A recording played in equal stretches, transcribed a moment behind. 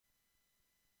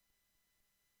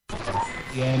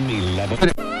11.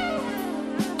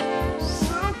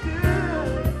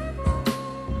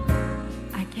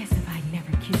 I guess if I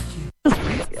never kissed you.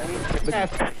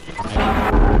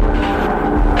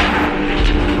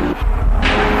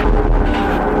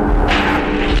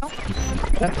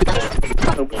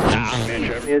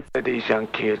 These young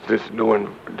kids, this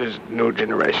new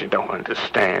generation don't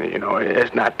understand. You know,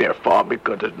 it's not their fault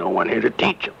because there's no one here to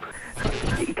teach them.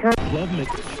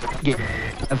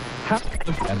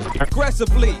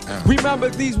 Aggressively, remember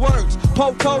these words.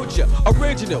 Poe told you,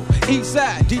 original, east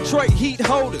side, Detroit heat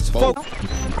holders. Boy,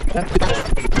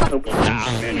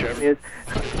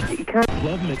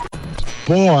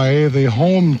 the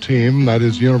home team, that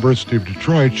is University of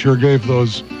Detroit, sure gave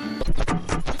those.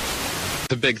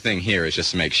 The big thing here is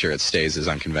just to make sure it stays as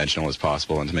unconventional as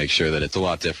possible and to make sure that it's a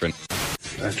lot different.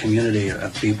 A community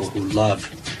of people who love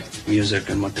music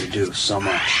and what they do so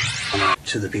much,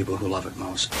 to the people who love it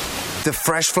most. The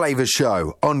Fresh Flavours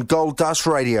Show on Gold Dust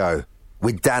Radio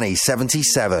with Danny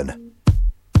 77.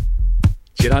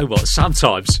 Do you know what?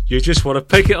 Sometimes you just want to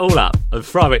pick it all up and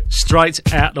throw it straight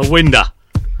out the window,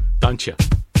 don't you?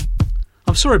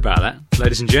 I'm sorry about that,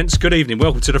 ladies and gents. Good evening.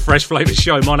 Welcome to the Fresh Flavours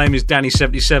Show. My name is Danny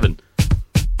 77.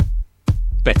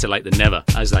 Better late than never,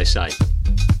 as they say.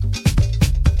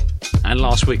 And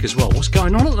last week as well. What's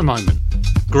going on at the moment?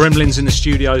 Gremlins in the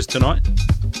studios tonight.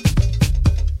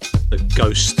 The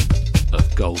ghost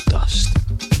of Gold Dust.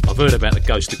 I've heard about the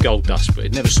ghost of Gold Dust, but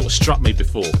it never sort of struck me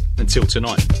before until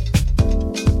tonight.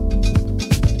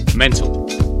 Mental.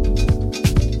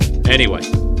 Anyway,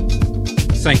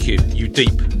 thank you, you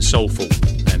deep, soulful,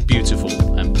 and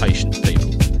beautiful, and patient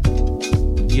people.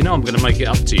 You know I'm going to make it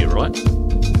up to you, right?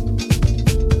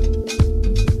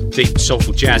 Deep,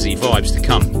 soulful, jazzy vibes to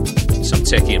come. Some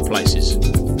techie in places.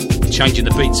 Changing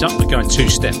the beats up, we're going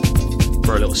two-step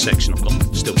for a little section I've got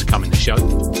still to come in the show.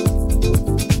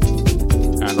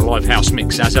 And the live house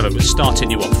mix, as ever, was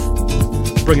starting you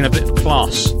off, bringing a bit of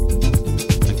class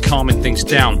and calming things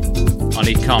down. I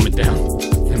need calming down,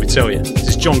 let me tell you. This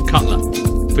is John Cutler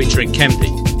featuring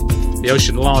Kempy, the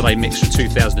Ocean Larde mix from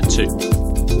 2002.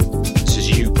 This is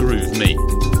You Groove Me.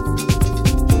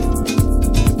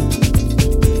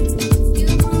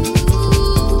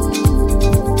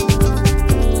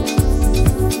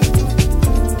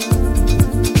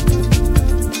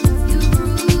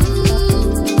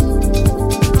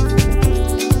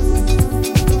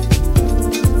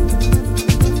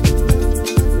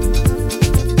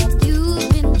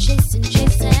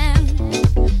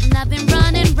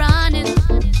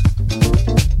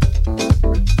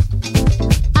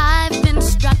 I've been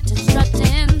struck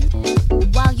and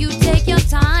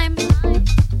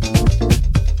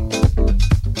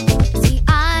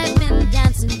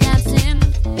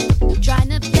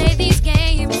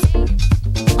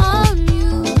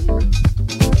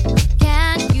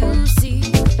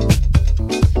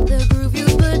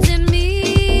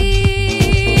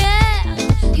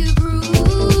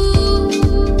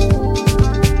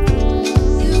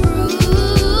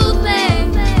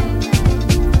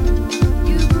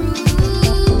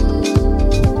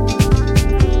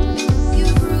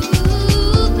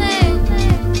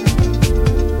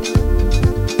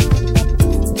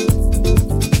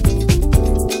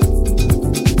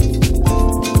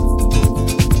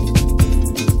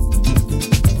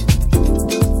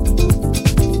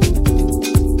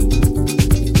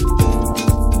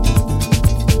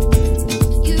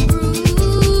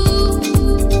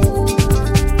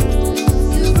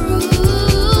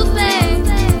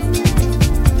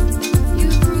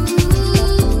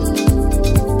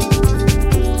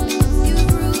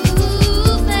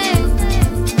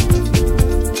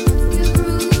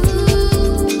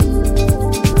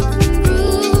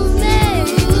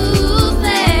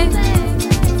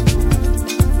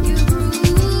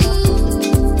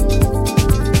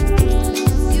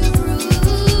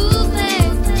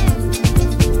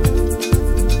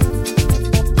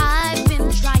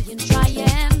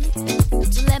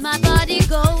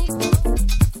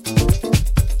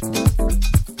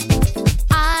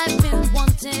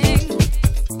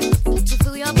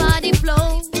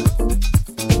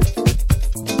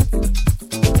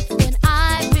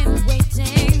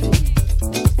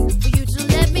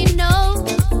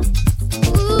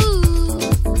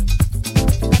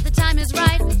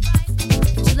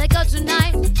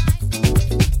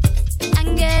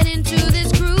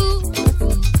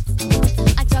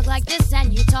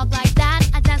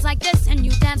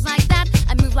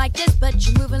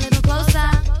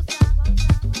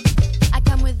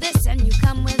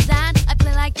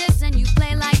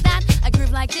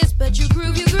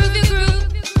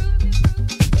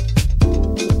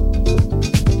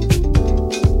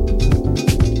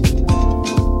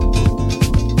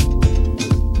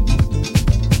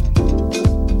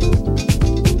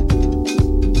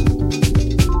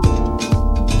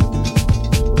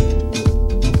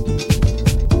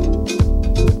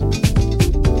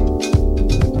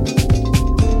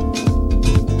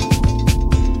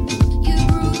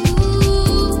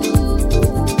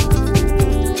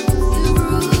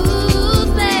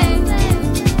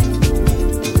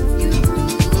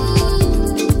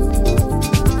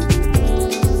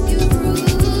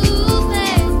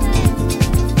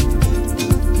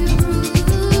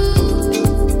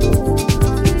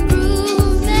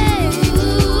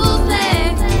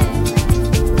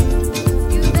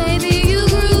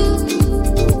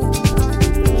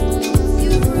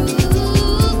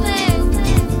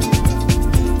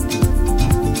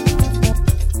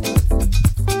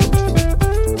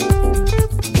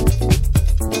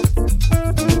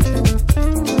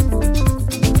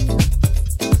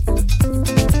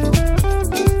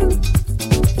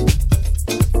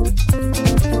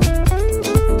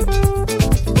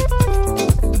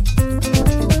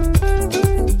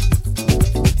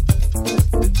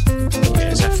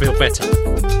better.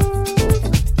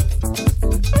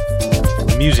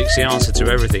 Music's the answer to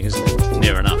everything, isn't it?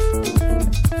 Near enough.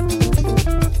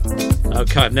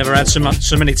 Okay, I've never had so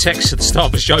many texts at the start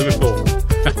of a show before.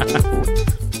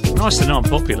 Nice to know I'm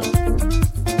popular.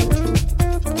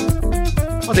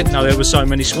 I didn't know there were so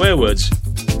many swear words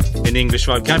in the English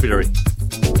vocabulary.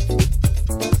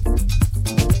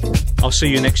 I'll see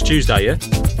you next Tuesday, yeah?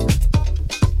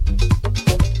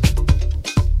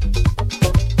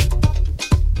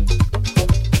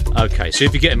 Okay, so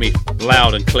if you're getting me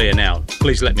loud and clear now,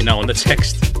 please let me know on the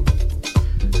text.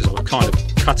 Because I was kind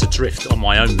of cut adrift on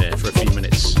my own there for a few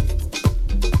minutes.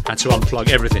 Had to unplug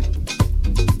everything,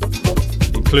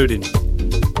 including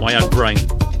my own brain.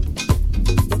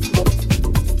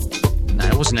 No,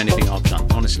 it wasn't anything I've done,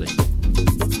 honestly.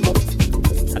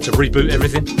 Had to reboot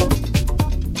everything,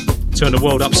 turn the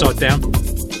world upside down,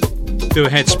 do a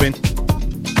head spin.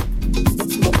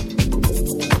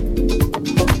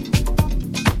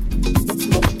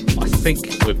 I think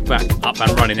we're back up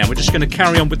and running now. We're just going to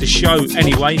carry on with the show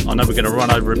anyway. I know we're going to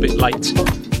run over a bit late,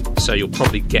 so you'll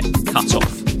probably get cut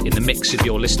off in the mix if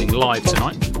you're listening live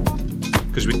tonight,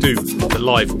 because we do the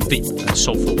live deep and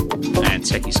soulful and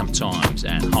techie sometimes,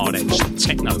 and hard edge and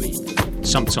techno-y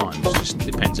sometimes. Just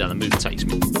depends how the mood takes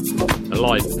me. A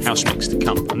live house mix to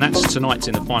come, and that's tonight's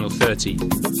in the final 30 to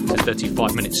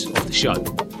 35 minutes of the show.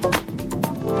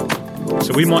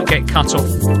 So we might get cut off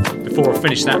before I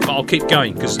finish that, but I'll keep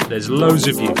going because there's loads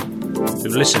of you who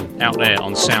listen out there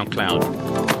on SoundCloud,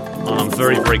 and I'm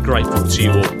very, very grateful to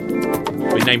you all.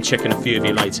 We'll be name checking a few of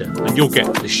you later, and you'll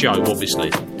get the show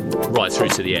obviously right through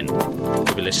to the end. You'll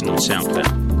be listening on SoundCloud.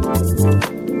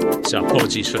 So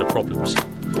apologies for the problems,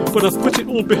 but I've put it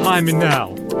all behind me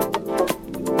now.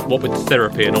 What with the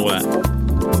therapy and all that.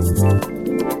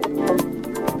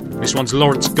 This one's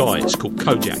Lawrence Guy. It's called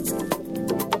Kojak.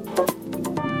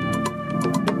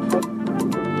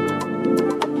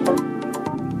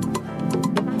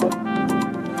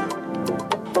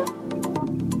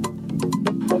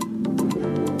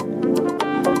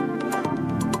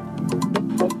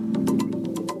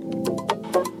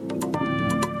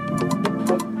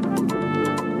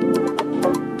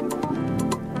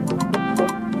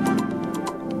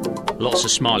 Lots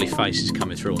of smiley faces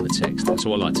coming through on the text. That's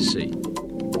all I like to see.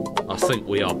 I think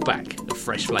we are back. The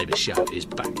Fresh Flavour Show is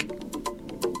back.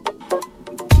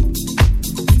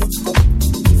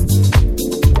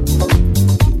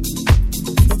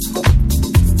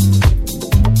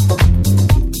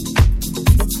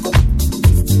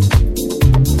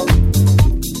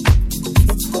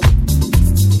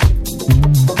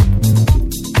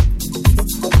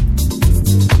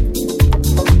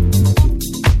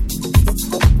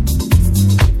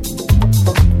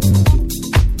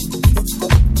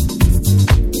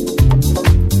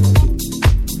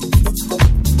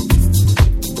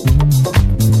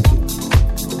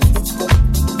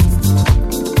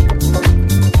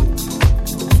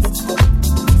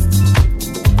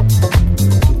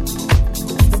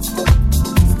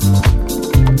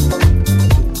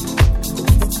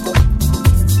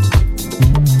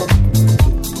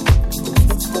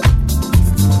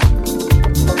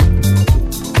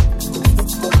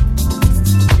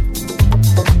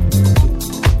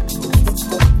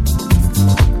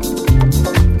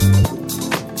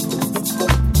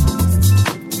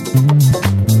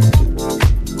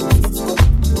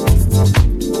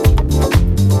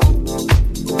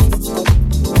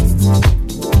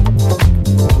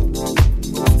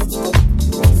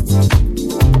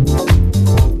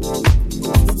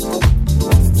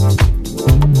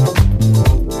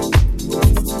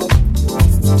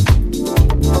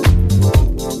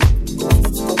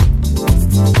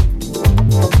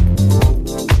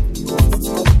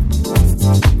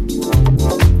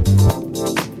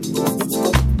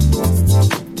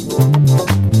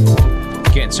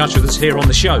 Touch with us here on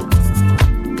the show.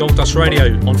 Gold Dust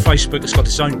Radio on Facebook has got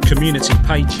its own community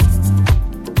page.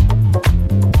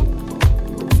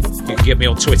 You can get me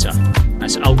on Twitter.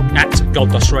 That's at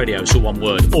Gold Dust Radio, it's all one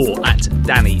word, or at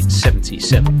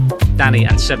Danny77. Danny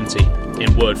and 70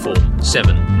 in word form,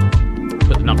 7.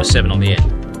 Put the number 7 on the end.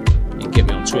 You can get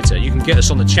me on Twitter. You can get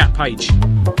us on the chat page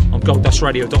on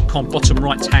golddustradio.com, bottom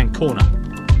right hand corner.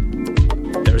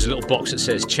 There is a little box that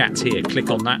says chat here. Click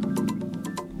on that,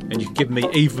 and you can give me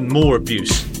even more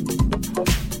abuse.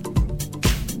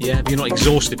 Yeah, if you're not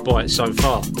exhausted by it so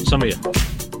far, some of you.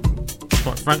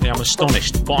 Quite frankly, I'm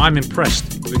astonished, but I'm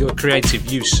impressed with your creative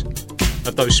use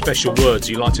of those special words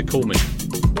you like to call me.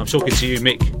 I'm talking to you,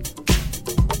 Mick,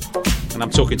 and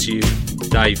I'm talking to you,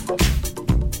 Dave.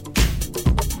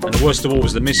 And the worst of all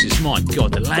was the missus. My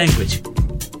God, the language.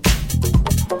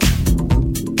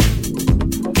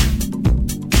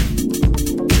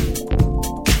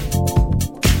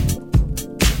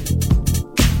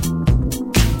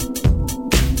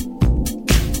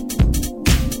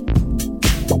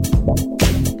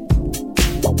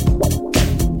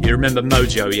 Remember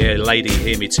Mojo, yeah, Lady,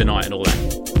 Hear Me Tonight and all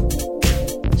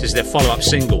that. This is their follow-up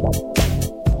single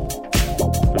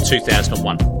from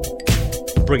 2001,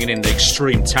 bringing in the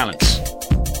extreme talents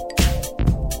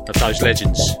of those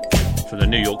legends from the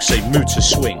New York City Mood to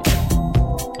Swing.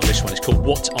 On this one, it's called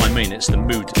What I Mean. It's the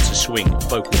Mood to Swing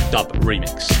vocal dub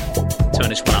remix. Turn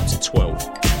this one up to 12.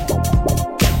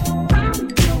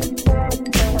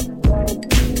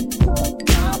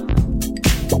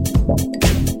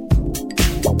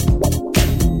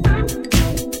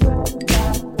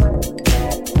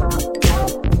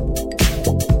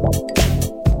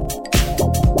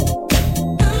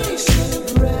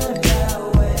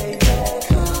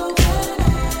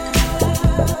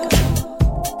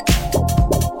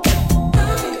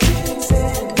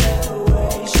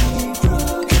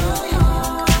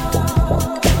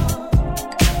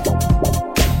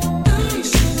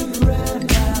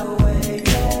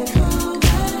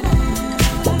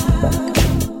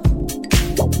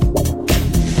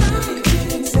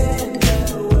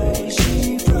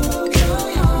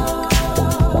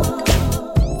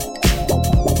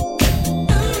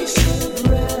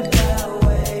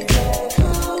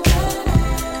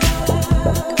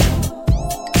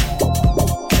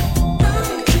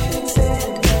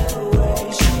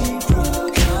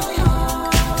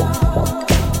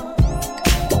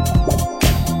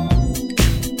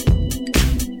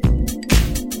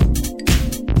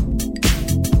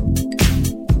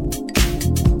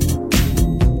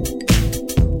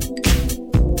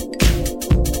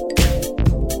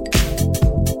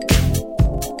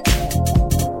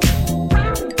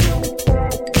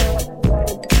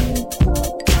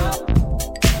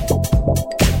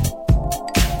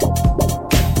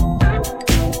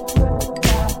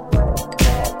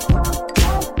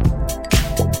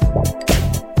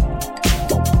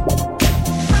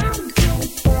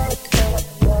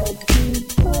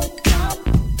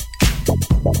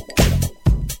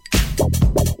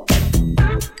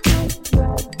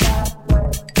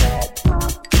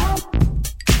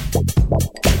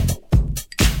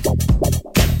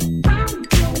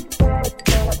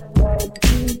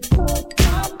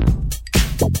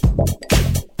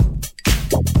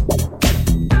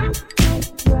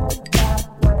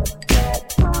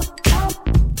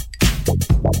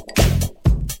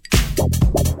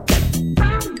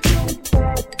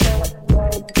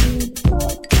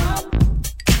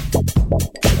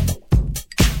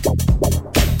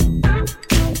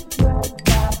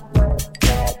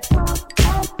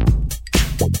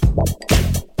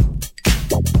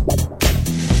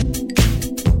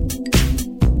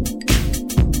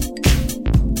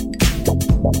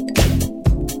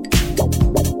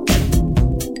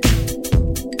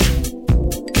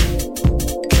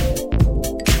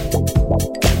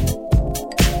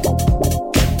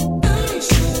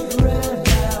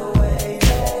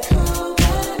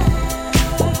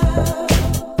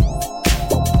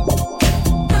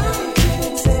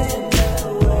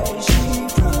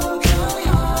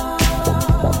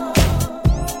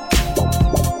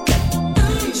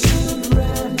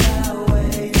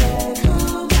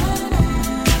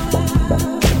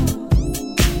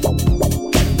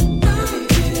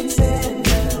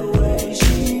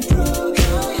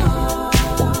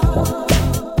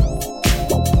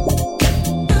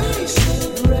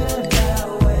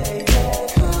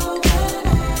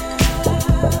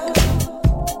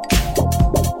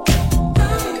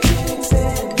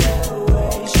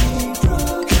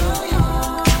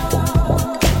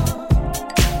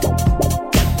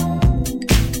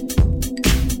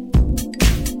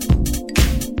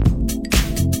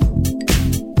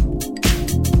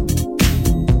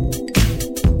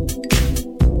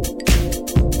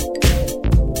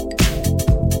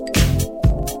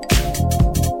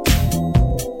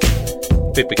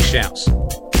 Big shouts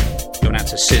going out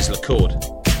to Sizz Lacord.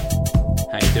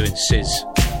 How you doing, Sizz?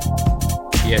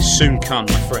 Yes, soon come,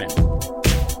 my friend.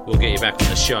 We'll get you back on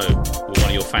the show with one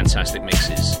of your fantastic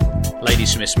mixes. Lady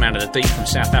Smith's Man of the Deep from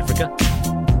South Africa.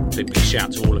 Big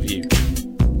shout to all of you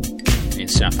in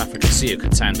South Africa. See you,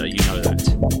 Katanda, you know that.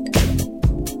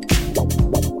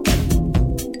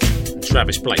 And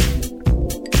Travis Blake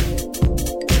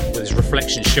with his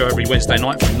Reflection show every Wednesday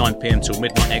night from 9 p.m. till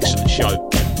midnight. Excellent show.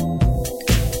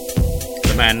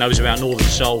 The man knows about Northern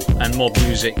Soul and mob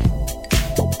music and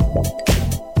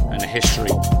the history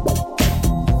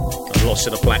of lots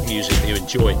of the black music that you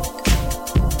enjoy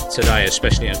today,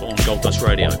 especially on Gold Dust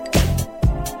Radio.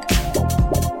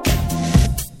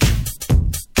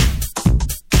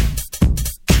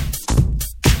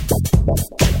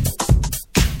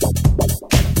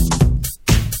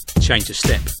 Change of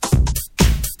step.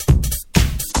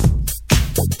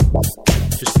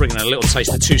 Just bringing a little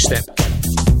taste of two-step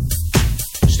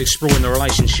exploring the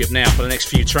relationship now for the next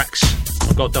few tracks.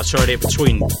 I've got Dutch Radio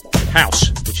between house,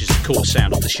 which is the core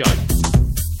sound of the show,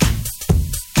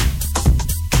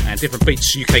 and different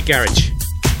beats, UK garage.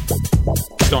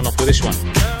 Starting off with this one.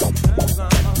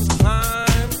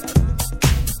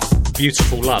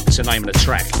 Beautiful Love is the name of the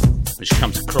track, which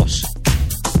comes across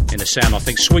in the sound, I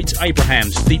think. Sweet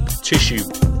Abraham's Deep Tissue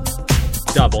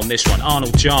dub on this one.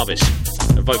 Arnold Jarvis,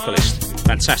 the vocalist.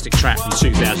 Fantastic track from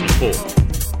 2004.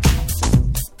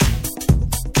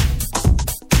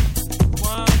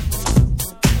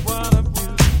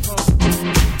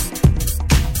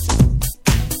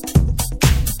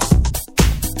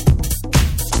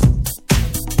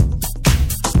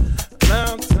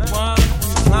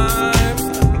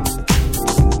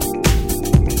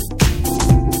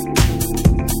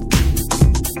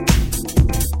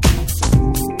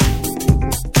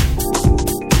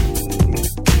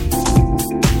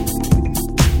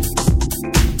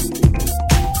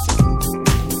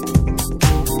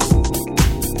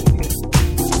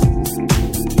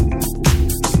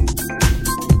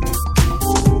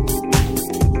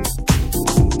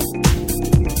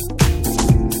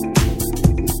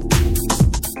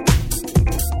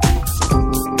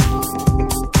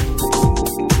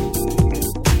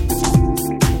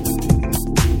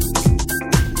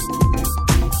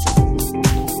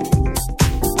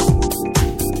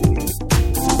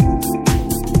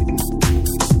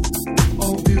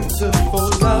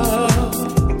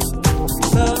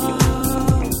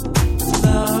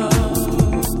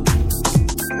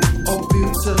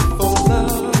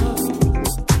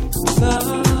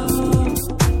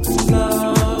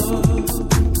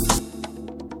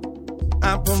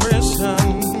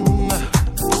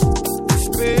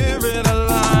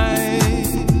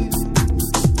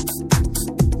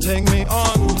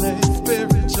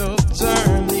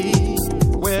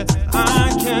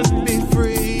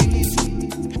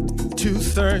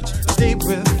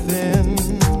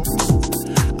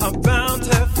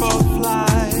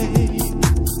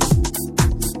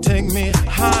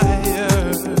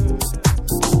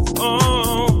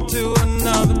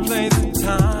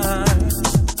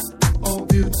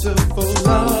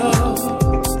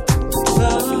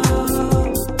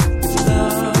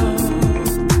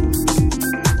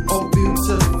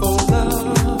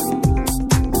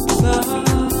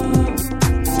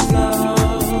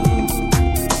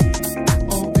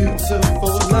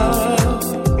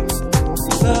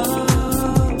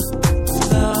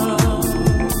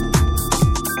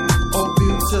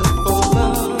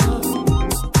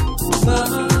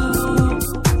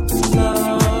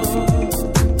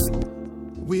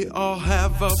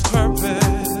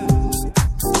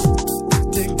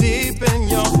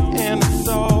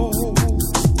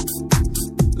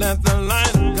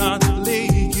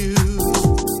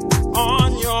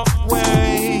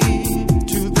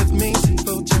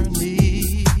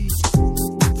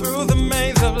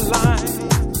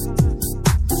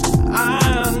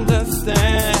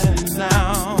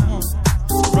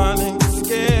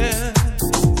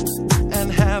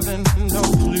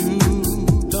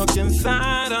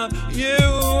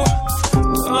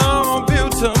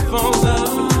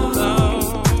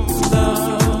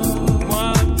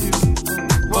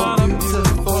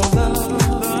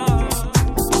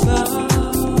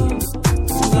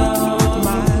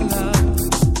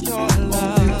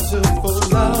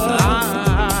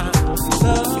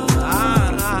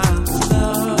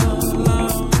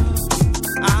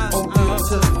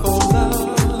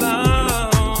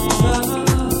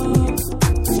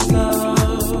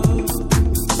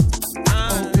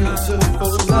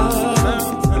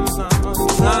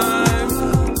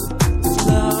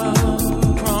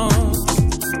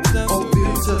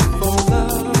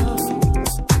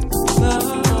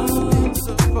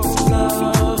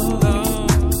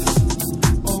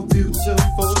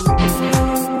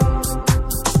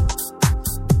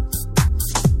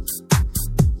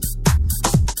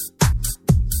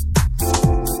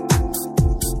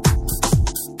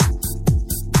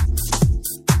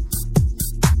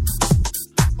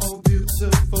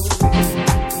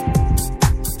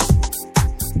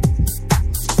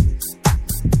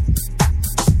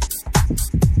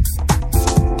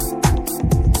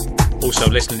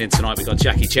 Listening in tonight, we got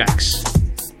Jackie Jacks.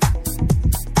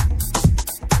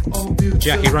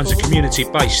 Jackie runs a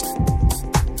community-based,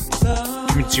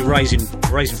 community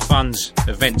raising funds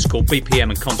events called BPM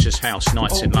and Conscious House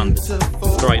Nights in London.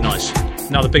 Great nights.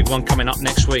 Another big one coming up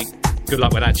next week. Good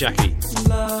luck with that, Jackie.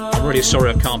 I'm really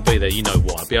sorry I can't be there. You know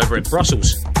why? I'll be over in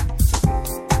Brussels.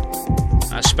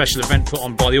 A special event put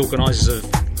on by the organisers of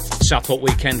Southport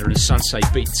Weekender and Sunset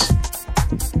Beats.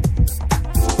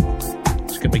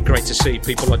 going to be great to see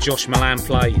people like Josh Milan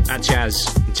play at Jazz,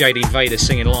 JD Vader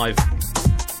singing live,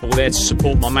 all there to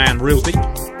support my man Real Deep,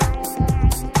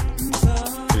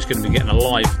 who's going to be getting a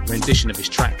live rendition of his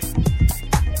track.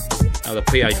 Oh, the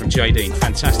PA from JD,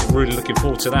 fantastic, really looking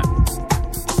forward to that.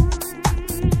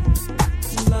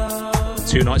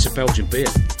 2 nights of Belgian beer.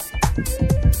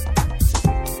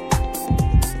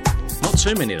 Not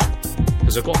too many though,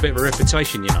 because I've got a bit of a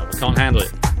reputation, you know, I can't handle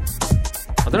it.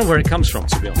 I don't know where it comes from,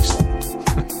 to be honest.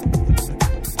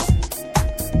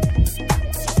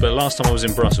 But last time I was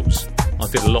in Brussels, I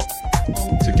did a lot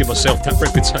to give myself that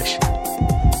reputation,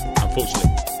 unfortunately.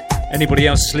 Anybody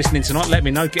else listening tonight, let me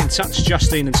know. Get in touch.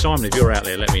 Justine and Simon, if you're out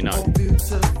there, let me know.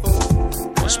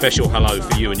 A special hello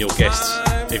for you and your guests,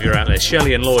 if you're out there.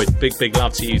 Shelley and Lloyd, big, big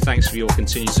love to you. Thanks for your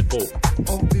continued support.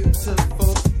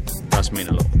 It does mean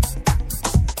a lot.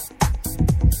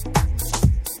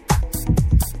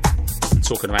 And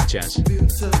talking about jazz,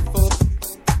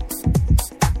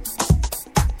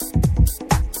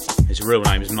 his real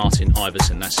name is Martin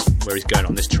Iverson. That's where he's going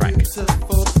on this track.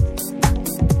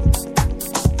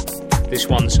 This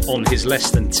one's on his Less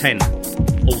Than 10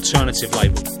 alternative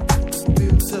label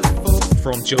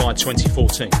from July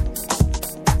 2014,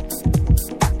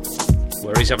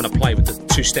 where he's having a play with the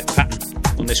 2-step pattern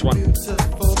on this one.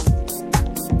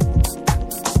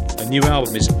 A new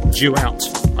album is due out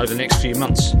over the next few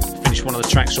months. Finished one of the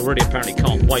tracks already, apparently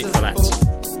can't wait for that.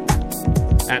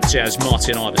 At Jazz,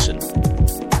 Martin Iverson,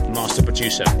 master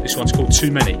producer. This one's called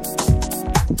Too Many.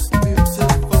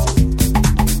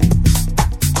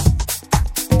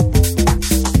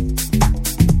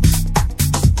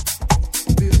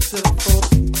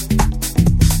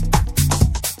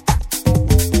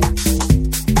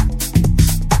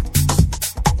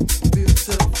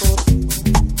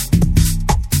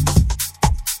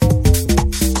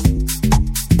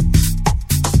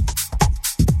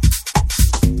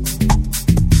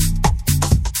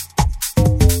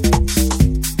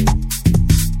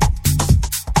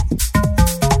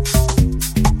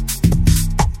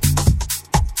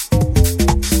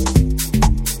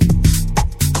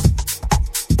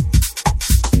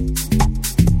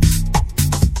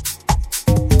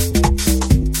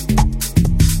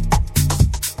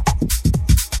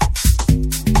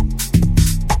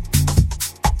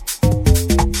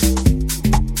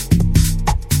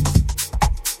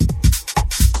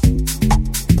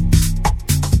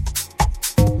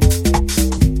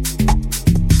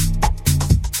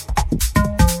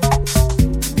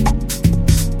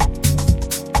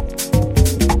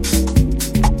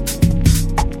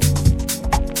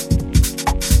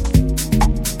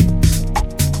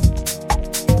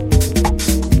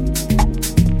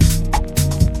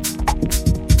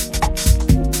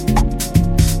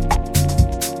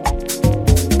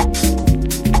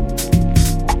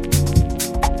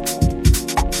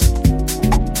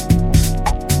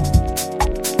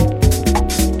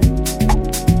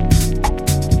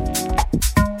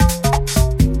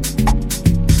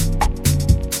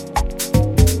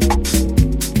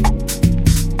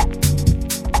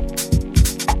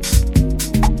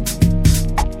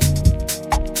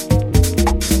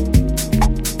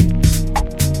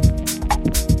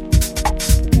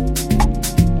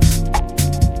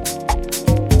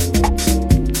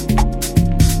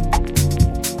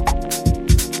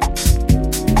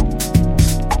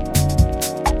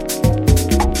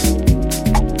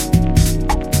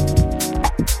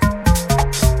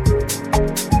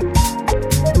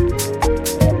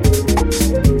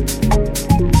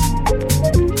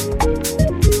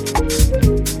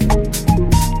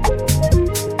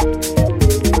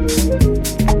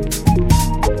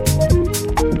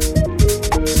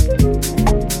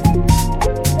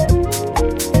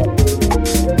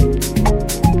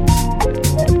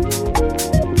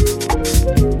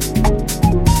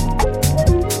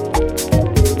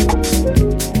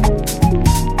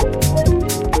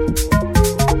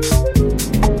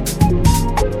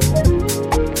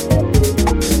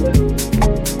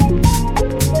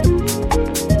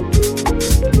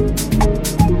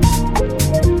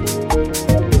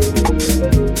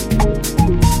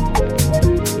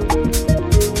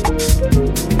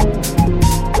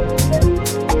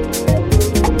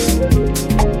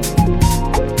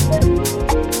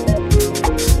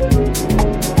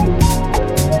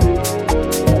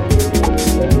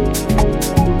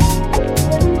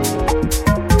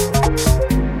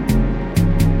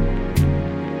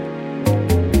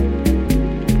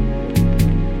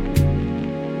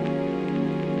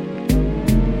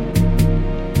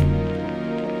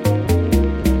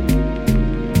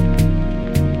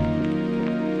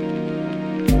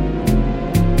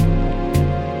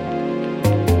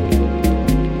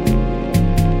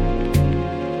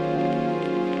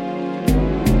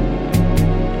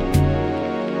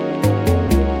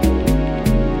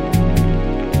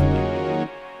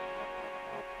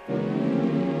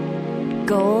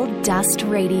 Gold Dust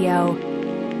Radio.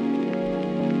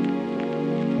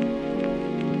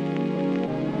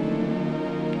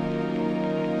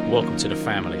 Welcome to the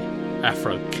family.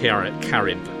 Afro, Carib,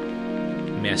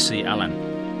 Merci Alan,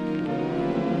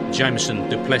 Jameson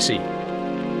Duplessis,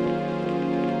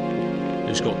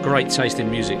 who's got great taste in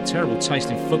music, terrible taste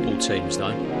in football teams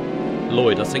though.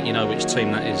 Lloyd, I think you know which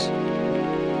team that is.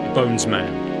 Bones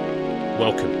Man,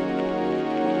 welcome.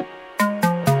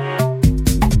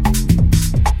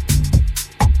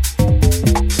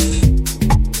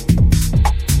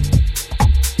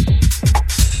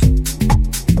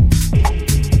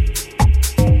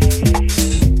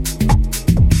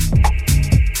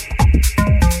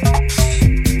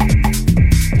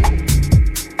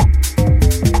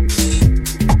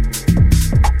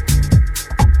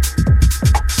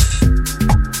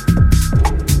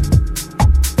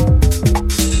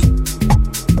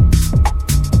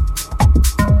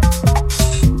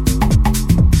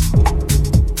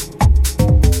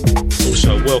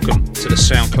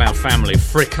 SoundCloud family,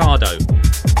 Fricado,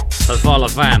 Havala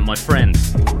Van, my friend,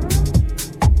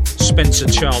 Spencer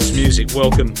Charles Music,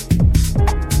 welcome.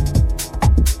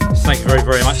 Thank you very,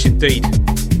 very much indeed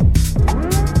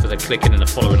for the clicking and the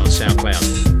following on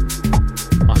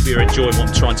SoundCloud. I hope you're enjoying what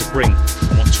I'm trying to bring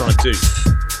and what I'm trying to do.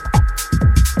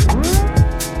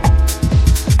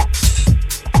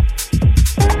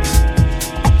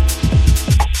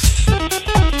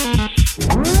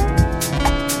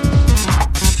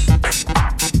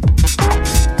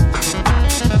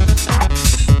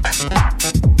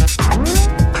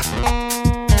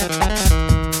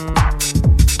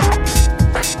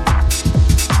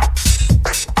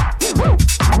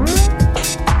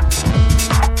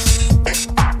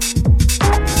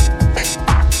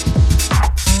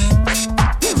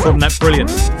 From that brilliant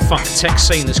funk tech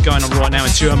scene that's going on right now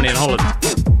in Germany and Holland.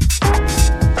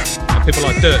 People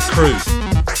like Dirt Crew,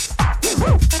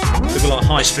 people like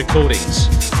Heist Recordings,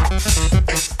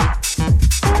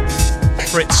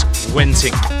 Fritz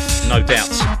Wenting, no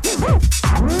doubt.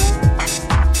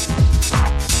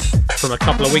 From a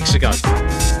couple of weeks ago.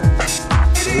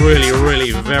 Really,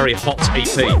 really very hot EP.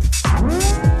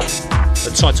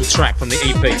 The title track from the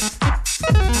EP.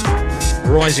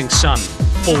 Rising Sun,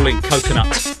 Falling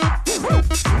Coconut.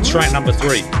 Track number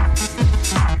 3.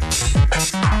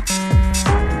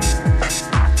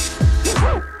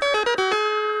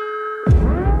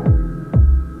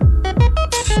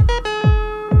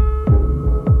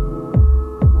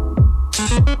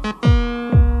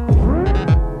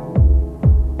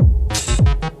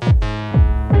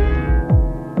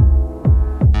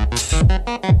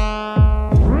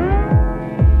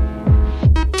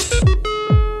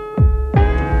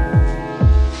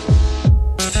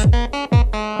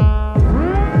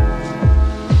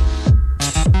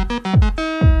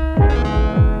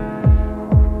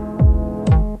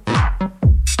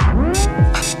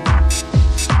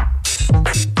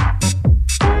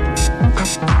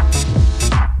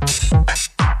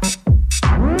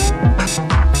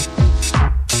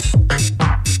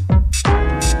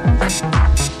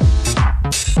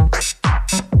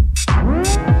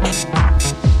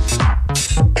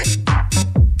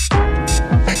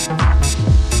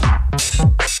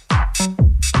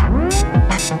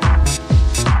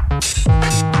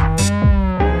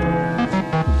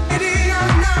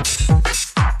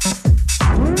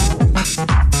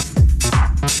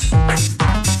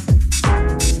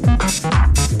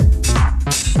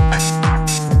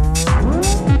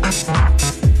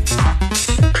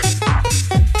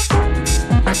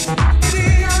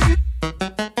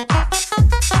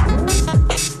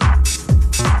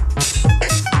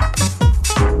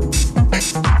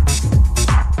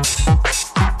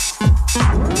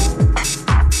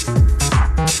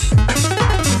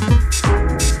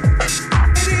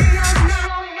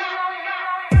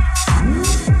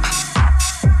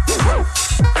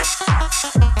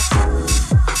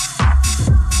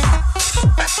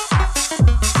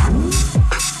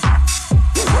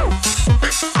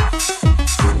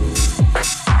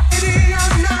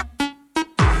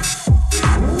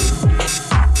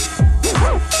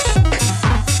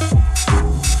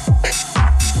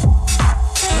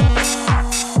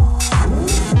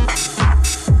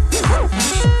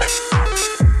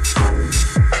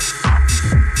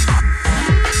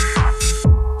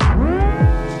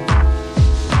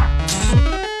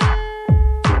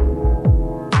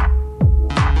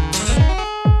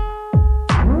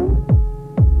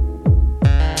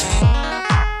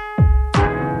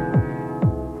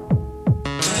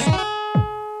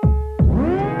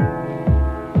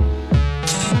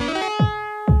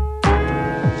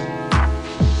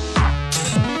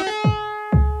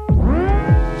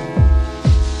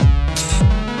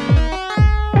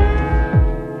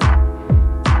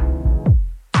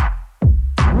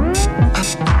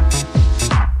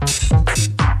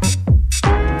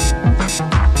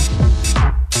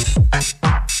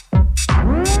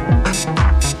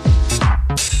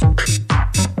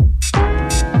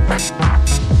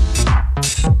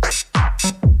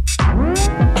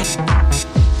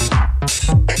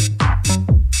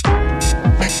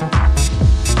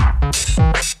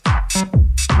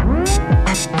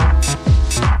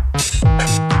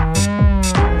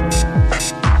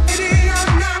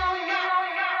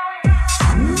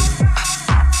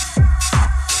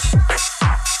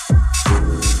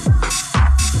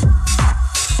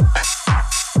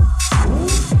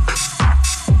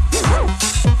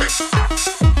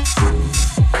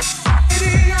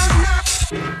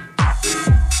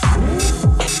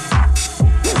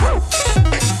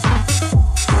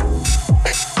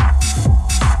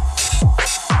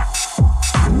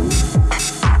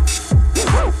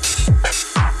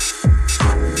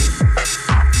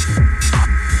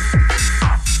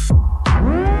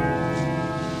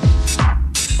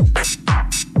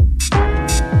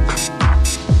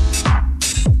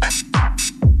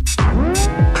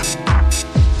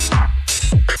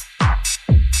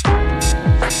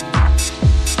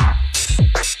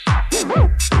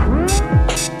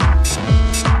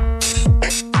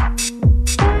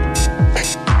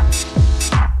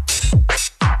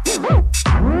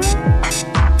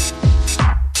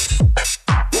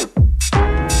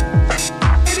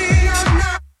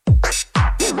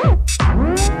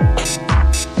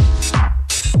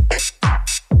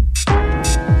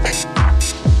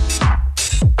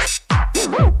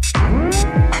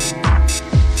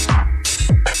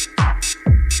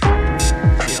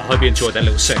 Hope you enjoyed that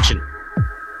little section.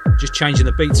 Just changing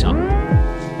the beats up.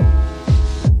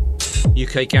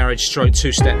 UK garage stroke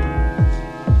two-step.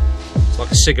 It's like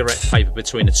a cigarette paper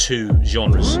between the two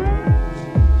genres.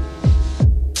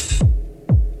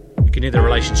 You can hear the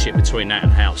relationship between that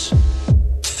and house.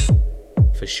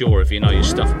 For sure, if you know your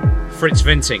stuff. Fritz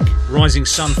Venting, Rising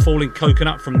Sun, Falling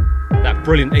Coconut, from that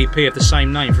brilliant EP of the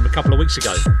same name from a couple of weeks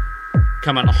ago.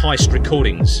 Come out on Heist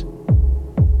Recordings.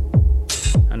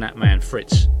 And that man,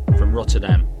 Fritz, from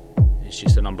Rotterdam. He's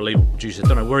just an unbelievable producer. I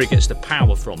don't know where he gets the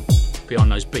power from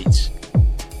behind those beats.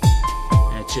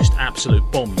 Yeah, just absolute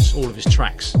bombs, all of his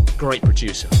tracks. Great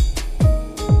producer.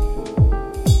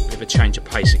 Bit of a change of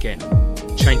pace again.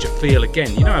 Change of feel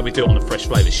again. You know how we do it on the Fresh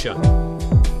Flavours show.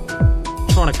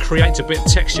 Trying to create a bit of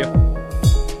texture.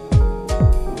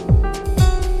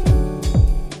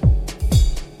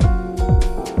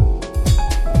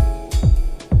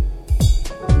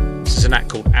 This is an act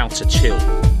called Outer Chill.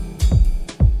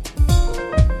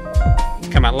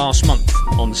 Came out last month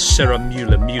on Sarah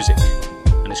Mueller Music,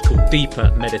 and it's called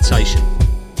Deeper Meditation.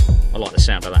 I like the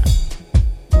sound of that.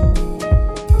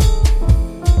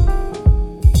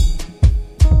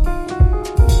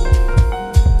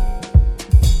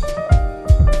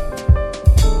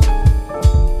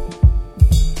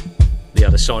 The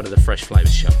other side of the Fresh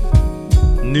Flavours show.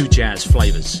 Nujazz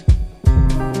Flavours.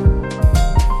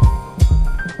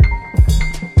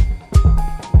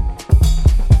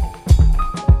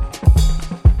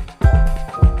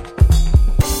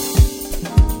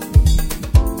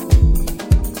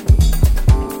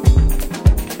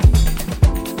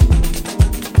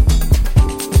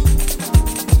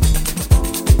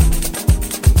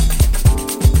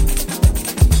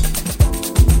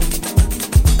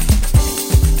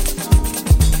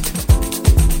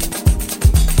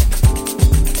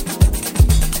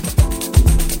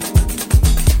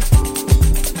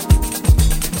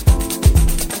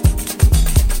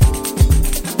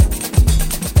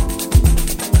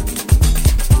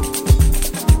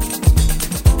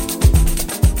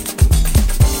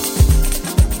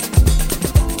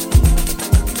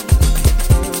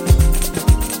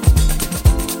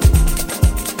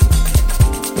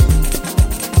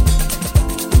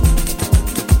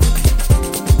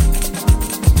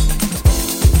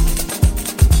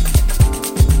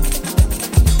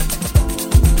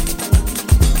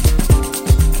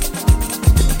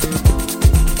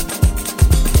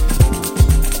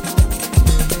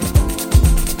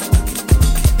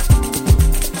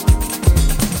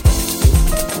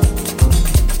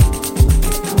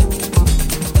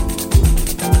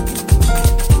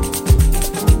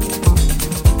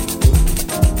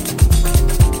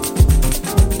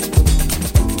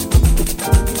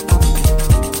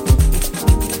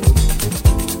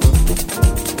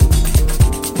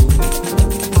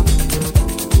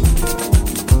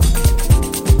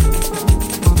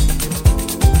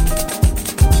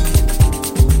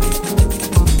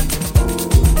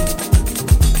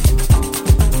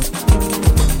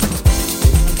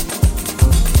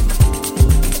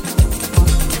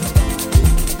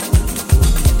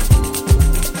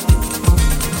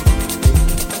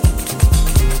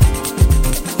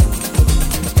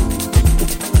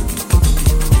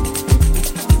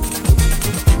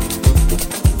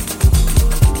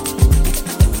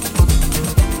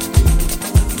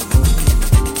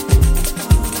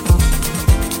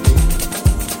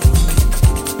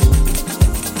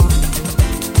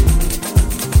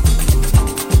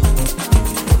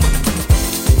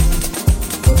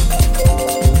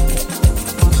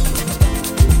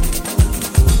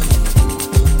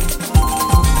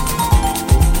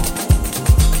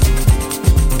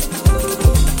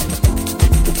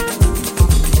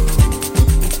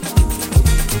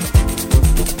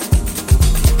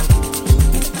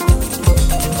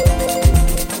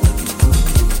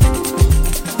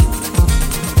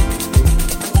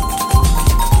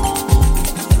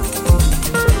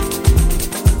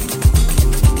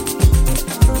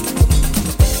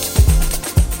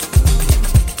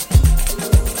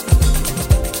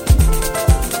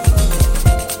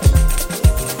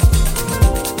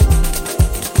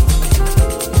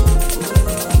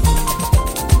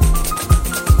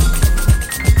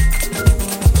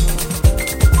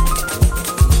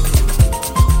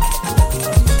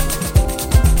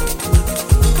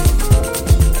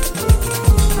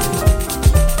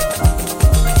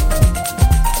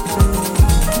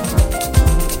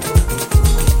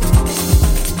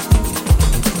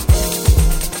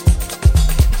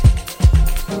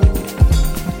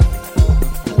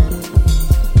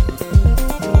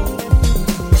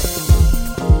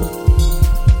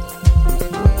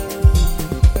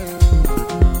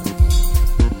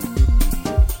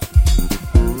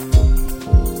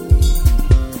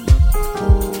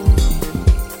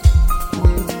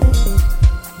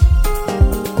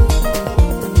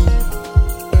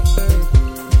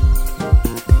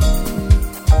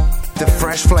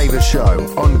 Flavours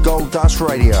Show on Gold Dust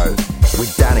Radio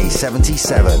with Danny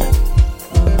 77.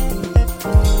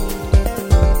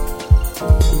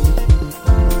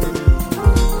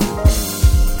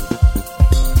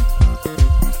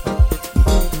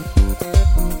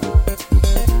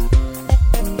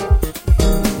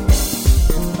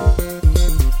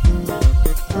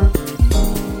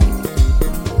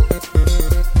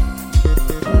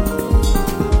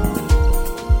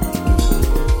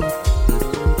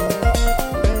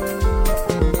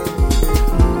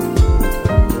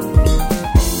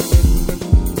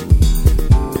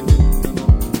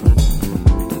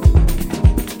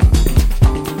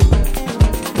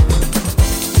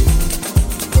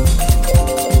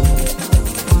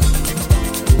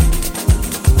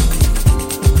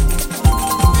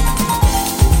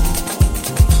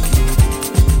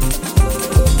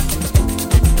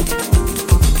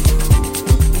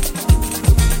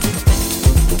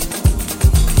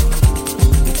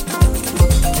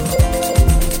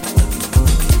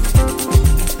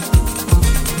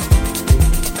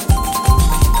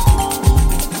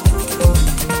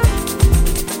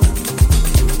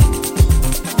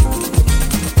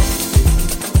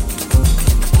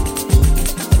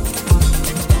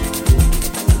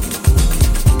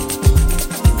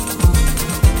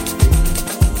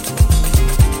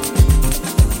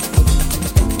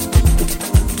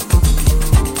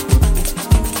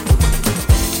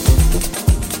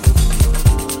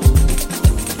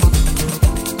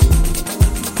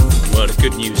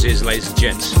 Ladies and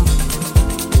gents,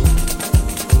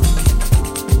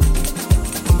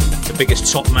 the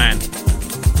biggest top man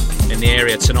in the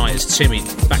area tonight is Timmy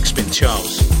Backspin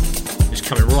Charles, who's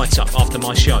coming right up after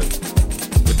my show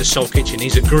with the Soul Kitchen.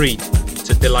 He's agreed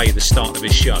to delay the start of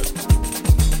his show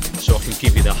so I can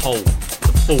give you the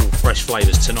full fresh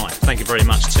flavours tonight. Thank you very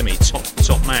much, Timmy,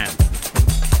 top man.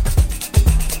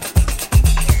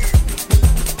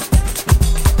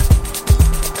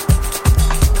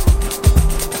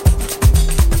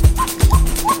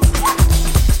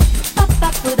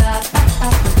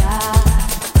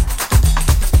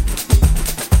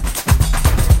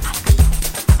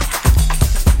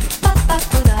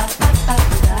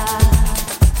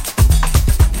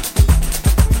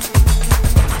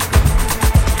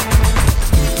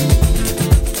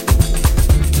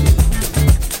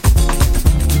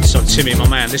 Timmy, my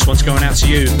man, this one's going out to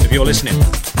you if you're listening.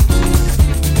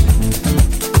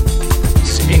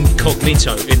 It's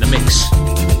Incognito in the mix.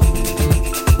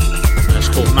 And it's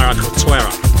called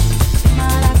Maracatuera.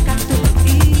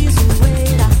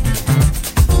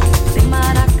 Tem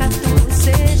maracatu,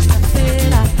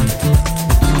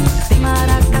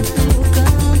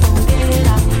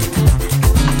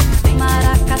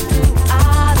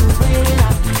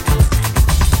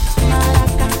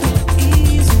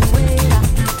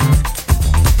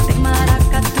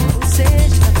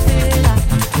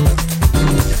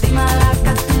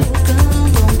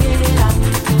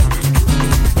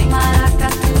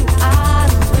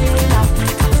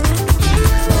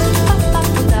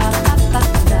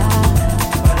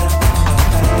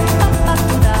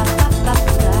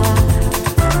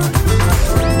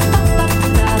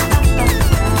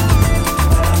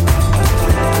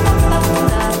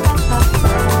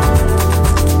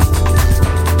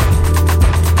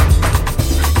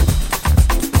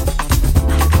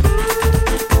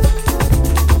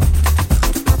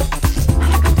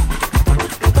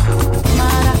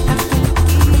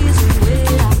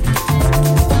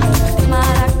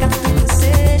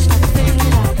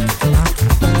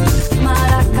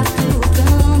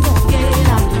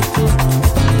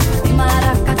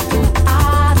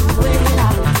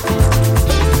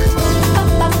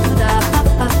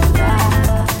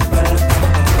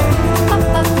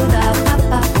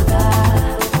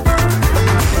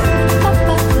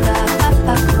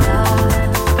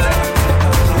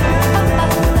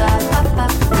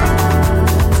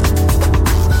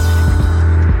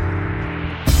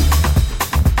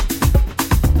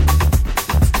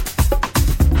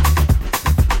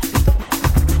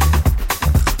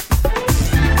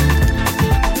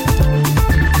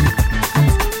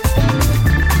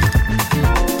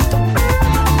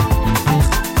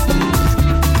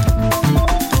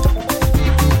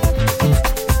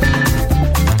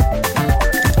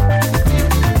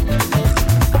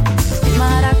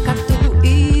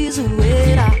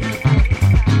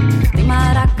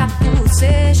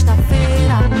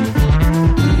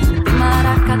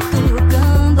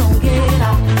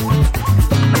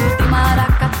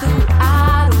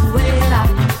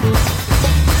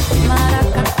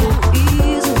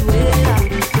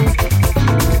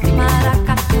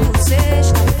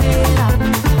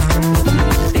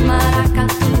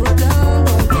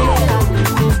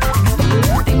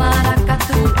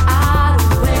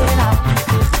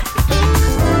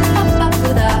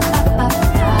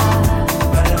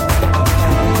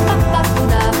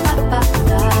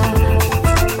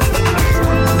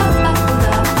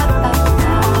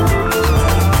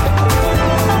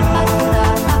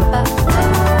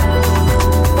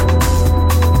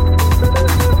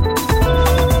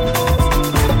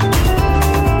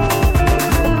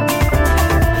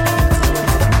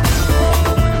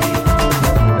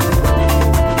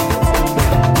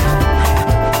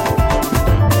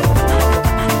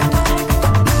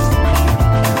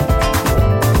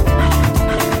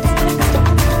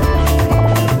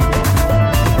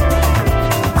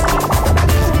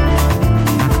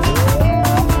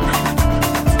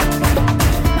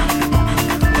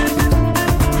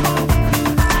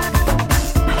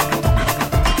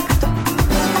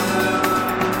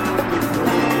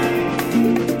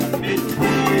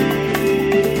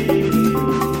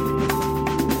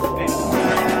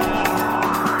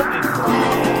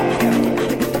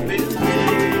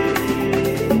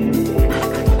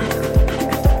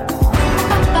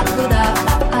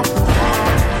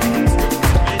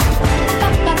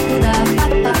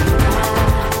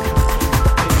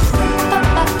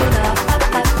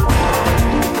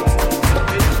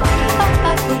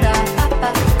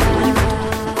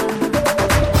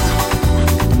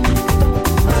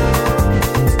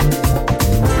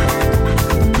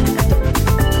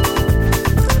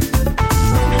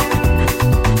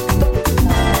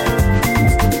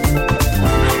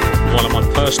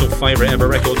 favourite ever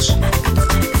records.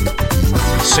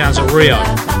 Sounds of Rio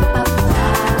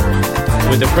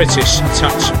with the British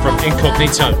touch from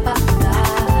Incognito.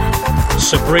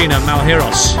 Sabrina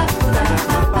Malheiros.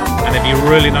 And if you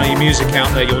really know your music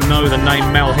out there, you'll know the name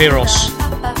Malheiros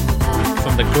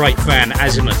from the great band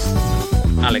Azimuth.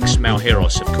 Alex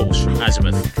Malheiros, of course, from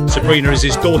Azimuth. Sabrina is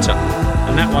his daughter,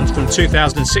 and that one's from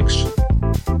 2006.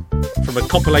 From a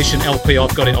compilation LP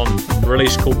I've got it on,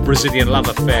 release called Brazilian Love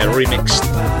Affair Remixed.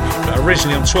 But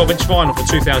originally on 12-inch vinyl for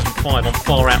 2005 on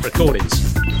Far Out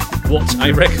Recordings. What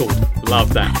a record.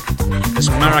 Love that. It's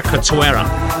Maracatuera.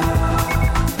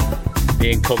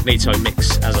 The Incognito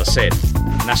mix, as I said.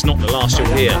 And that's not the last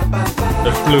you'll hear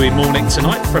of Bluey Morning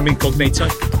tonight from Incognito.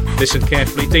 Listen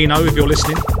carefully. Dino, if you're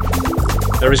listening,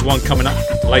 there is one coming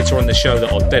up later on the show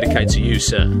that I'll dedicate to you,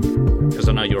 sir. Because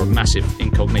I know you're a massive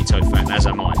Incognito fan, as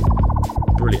am I.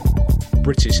 Brilliant.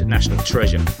 British national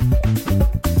treasure.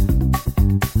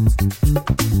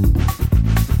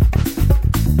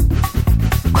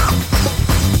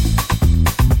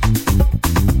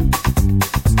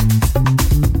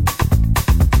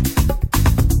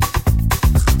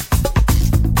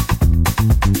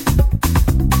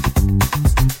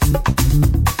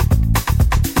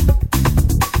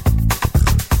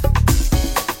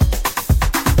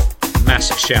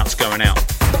 Massive shouts going out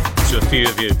to a few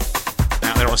of you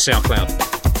out there on SoundCloud.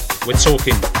 We're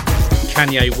talking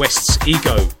Kanye West's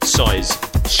ego size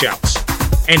shouts.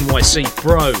 NYC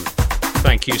bro,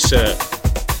 thank you, sir.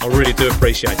 I really do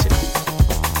appreciate it.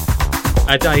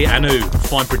 Ade Anu,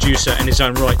 fine producer in his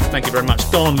own right, thank you very much.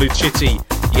 Don Lucitti,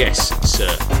 yes,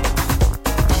 sir.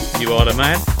 You are the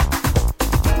man.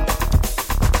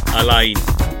 Elaine,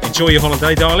 enjoy your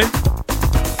holiday, darling.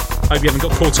 Hope you haven't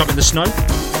got caught up in the snow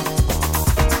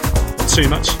too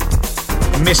much.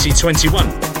 Missy 21.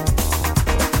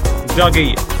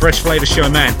 Dougie, Fresh Flavour Show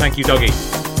man, thank you, Dougie.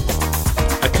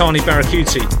 Akani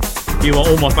Baracuti, you are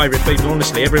all my favourite people,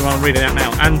 honestly. Everyone I'm reading out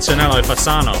now. Antonello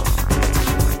Fasano.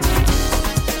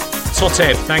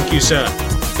 Totev, thank you, sir.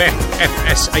 Beth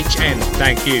FSHN,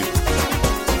 thank you.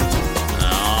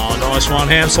 Oh, nice one,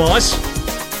 Ham Slice.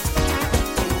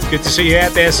 Good to see you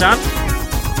out there, son.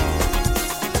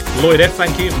 Lloyd F,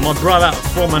 thank you. My brother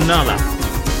from another.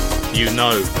 You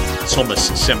know, Thomas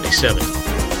 77.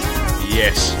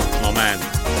 Yes, my man.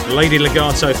 Lady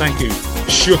Legato, thank you.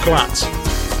 Shuklat,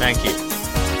 thank you.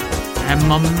 And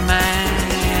my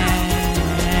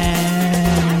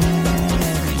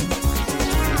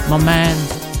man.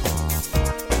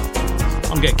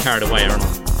 I'm getting carried away, aren't I?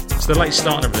 It's the late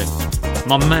start and everything.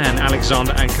 My man,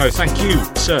 Alexander and Co. Thank you,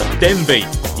 sir. Denby,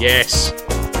 yes.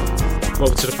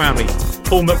 Welcome to the family.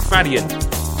 Paul McFadden.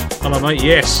 Hello, mate.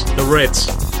 Yes, the Reds.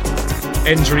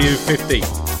 Andrew 50.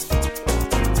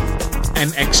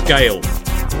 NX Gale.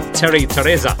 Terry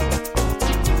Teresa.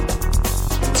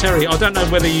 Terry, I don't know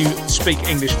whether you speak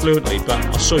English fluently, but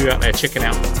I saw you out there checking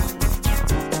out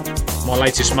my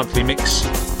latest monthly mix.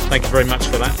 Thank you very much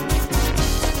for that.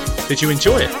 Did you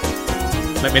enjoy it?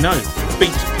 Let me know.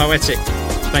 Beat Poetic.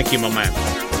 Thank you, my man.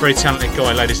 Very talented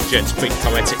guy, ladies and gents. Beat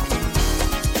Poetic.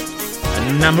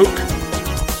 And Namuk.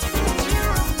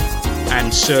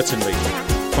 And certainly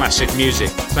classic music.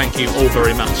 Thank you all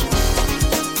very much.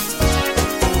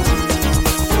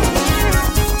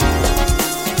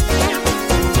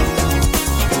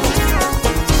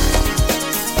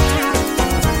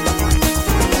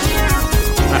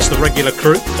 That's the regular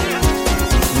crew.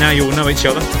 Now you all know each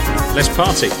other. Let's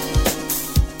party.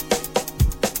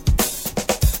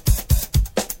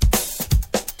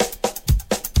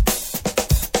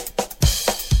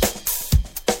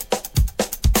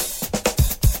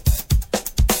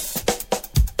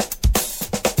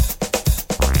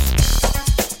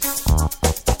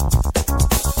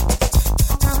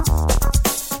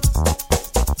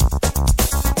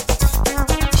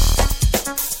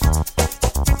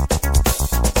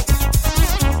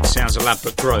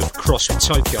 Ladbroke Grove, cross with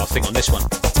Tokyo, I think, on this one.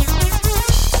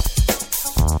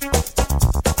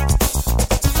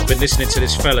 I've been listening to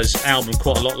this fella's album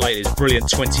quite a lot lately. His brilliant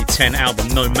 2010 album,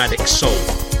 Nomadic Soul.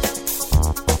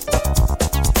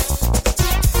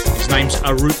 His name's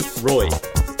Arup Roy.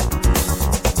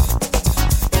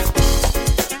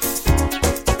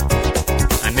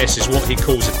 And this is what he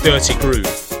calls a dirty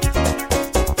groove.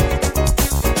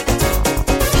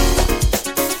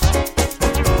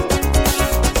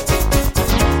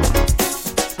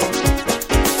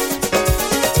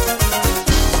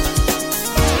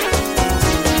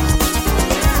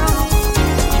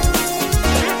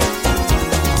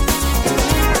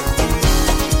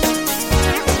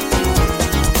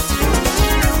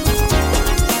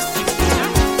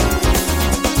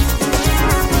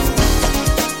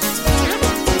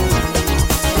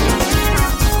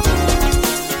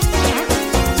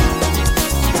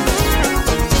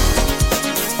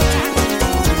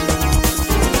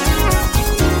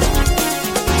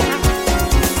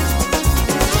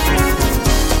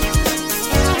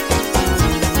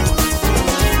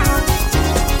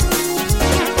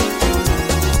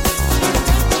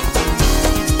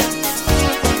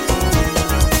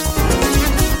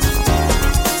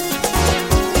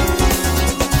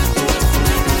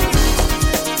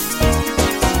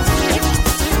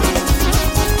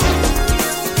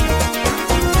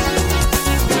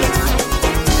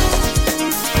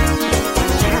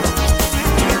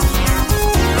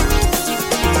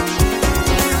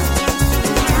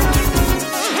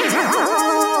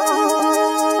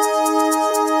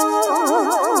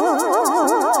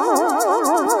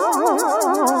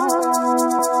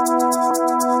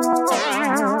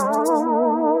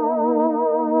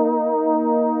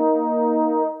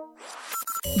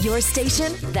 your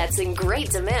station that's in great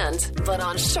demand, but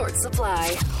on short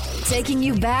supply. Taking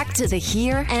you back to the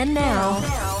here and now.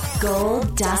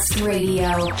 Gold Dust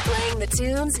Radio. Playing the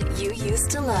tunes you used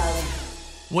to love.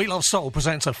 We Love Soul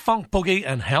presents a Funk Boogie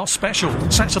and House Special,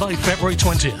 Saturday, February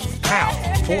 20th. How?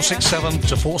 467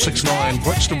 to 469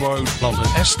 Brixton Road, London,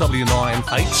 SW9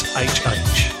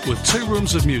 8HH. With 2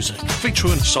 rooms of music,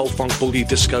 featuring soul, funk, boogie,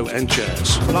 disco and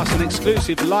jazz. Plus an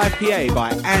exclusive live PA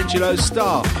by Angelo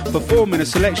Starr, performing a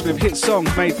selection of hit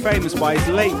songs made famous by his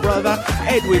late brother,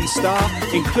 Edwin Starr,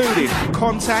 including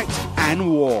Contact and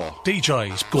War.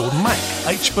 DJs Gordon Mack,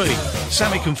 HB,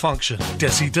 Sammy Can Function,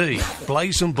 Desi D,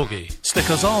 Blaze and Boogie,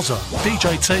 Sticker Zaza,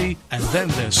 DJ T, and then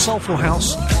there's Soulful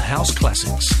House and House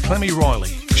Classics. Clemmy Riley,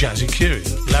 Jazzy Q,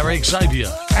 Larry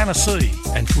Xavier, Anna C,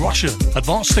 and Russian.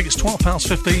 Advance tickets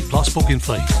 £12.50 plus booking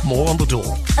fee. More on the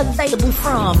door. Available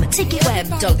from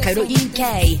ticketweb.co.uk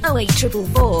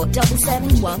 08444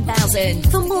 77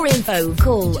 1000. For more info,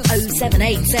 call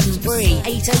 07873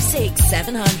 806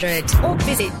 700 or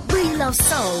visit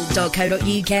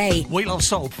welovesoul.co.uk. We Love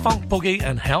Soul Funk Boogie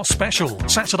and House Special,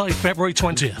 Saturday, February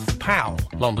 20th. POW,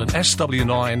 London,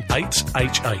 SW9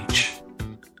 8HH.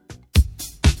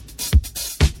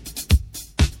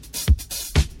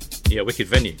 Yeah, wicked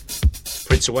venue.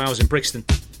 Prince of Wales in Brixton.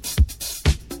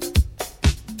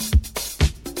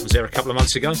 Was there a couple of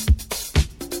months ago.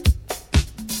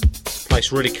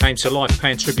 Place really came to life,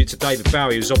 paying tribute to David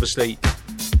Bowie, who's obviously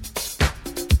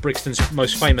Brixton's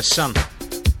most famous son.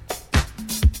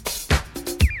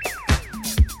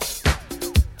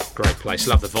 Great place,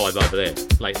 love the vibe over there,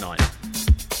 late night.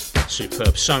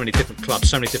 Superb, so many different clubs,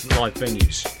 so many different live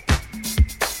venues.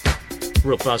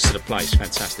 Real buzz to the place,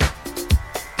 fantastic.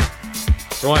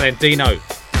 Right then, Dino,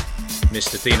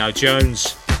 Mr. Dino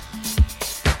Jones,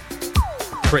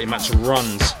 pretty much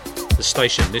runs the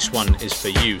station. This one is for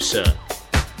you, sir.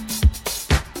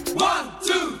 1,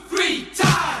 2, 3,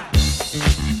 time!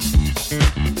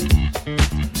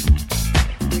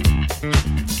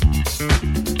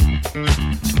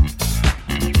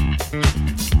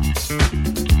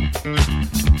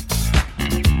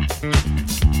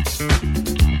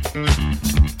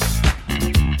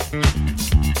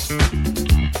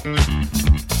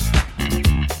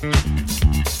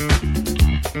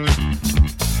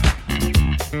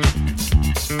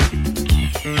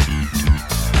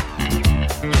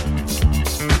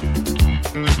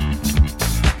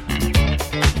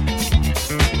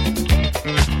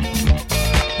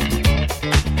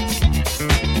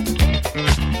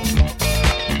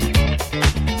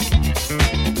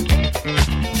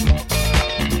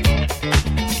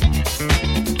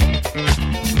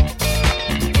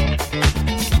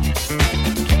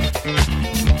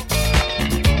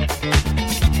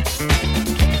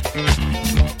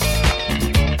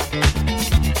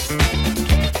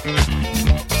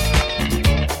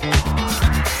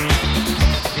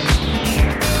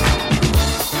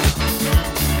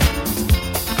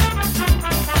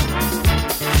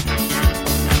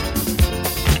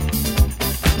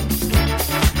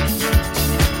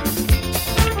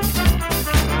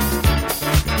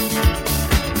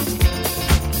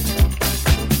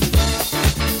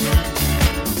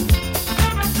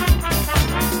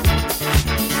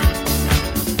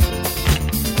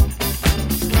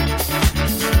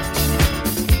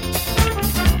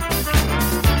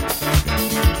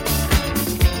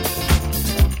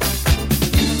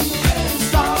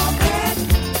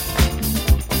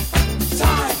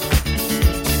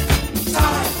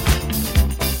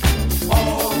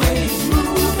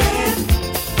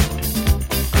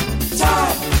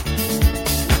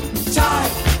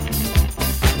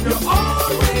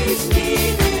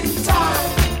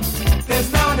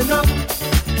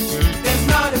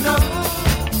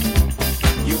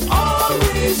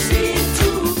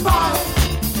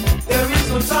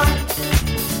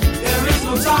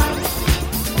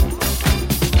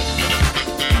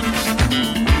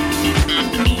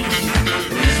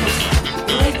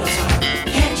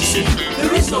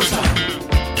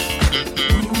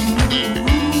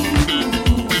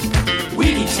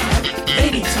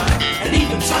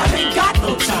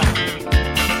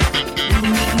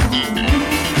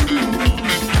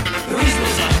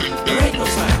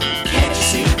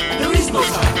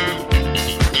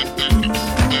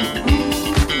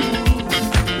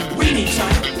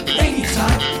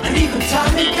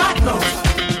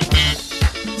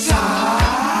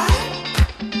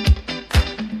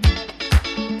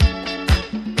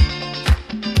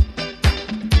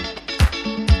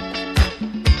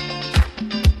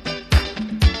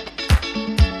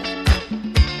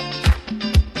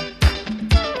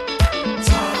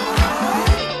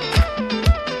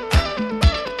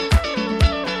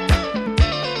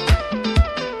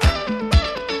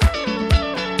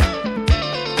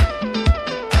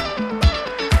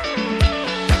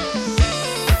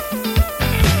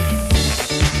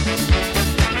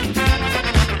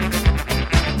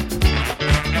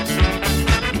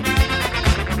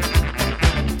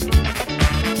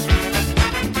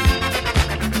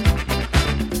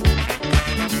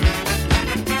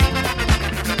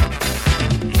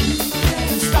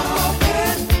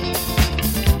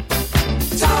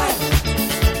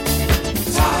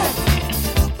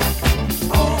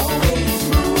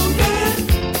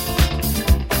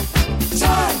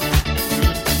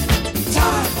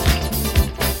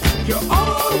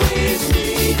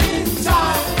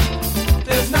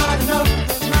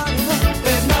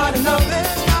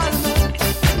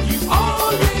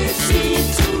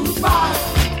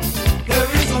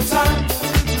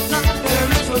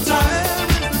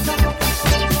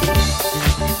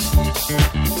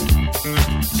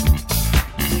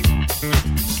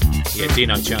 Yeah,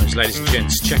 Dino Jones, ladies and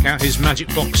gents. Check out his Magic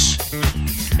Box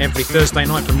every Thursday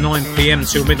night from 9 PM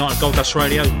till midnight on Gold Dust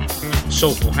Radio.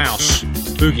 Soulful house,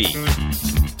 boogie,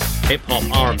 hip hop,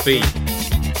 R&B,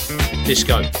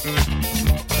 disco.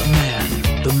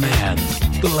 The man,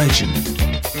 the legend.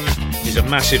 He's a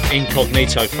massive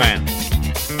Incognito fan.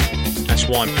 That's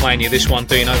why I'm playing you this one,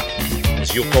 Dino.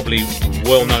 As you'll probably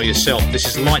well know yourself, this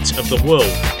is Lights of the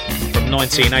World from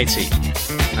 1980.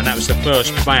 And that was the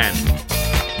first band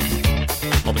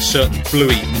of a certain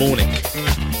Bluey Mornick.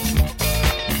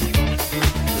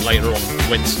 Later on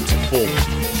went to form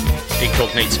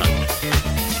Incognito.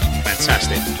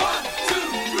 Fantastic.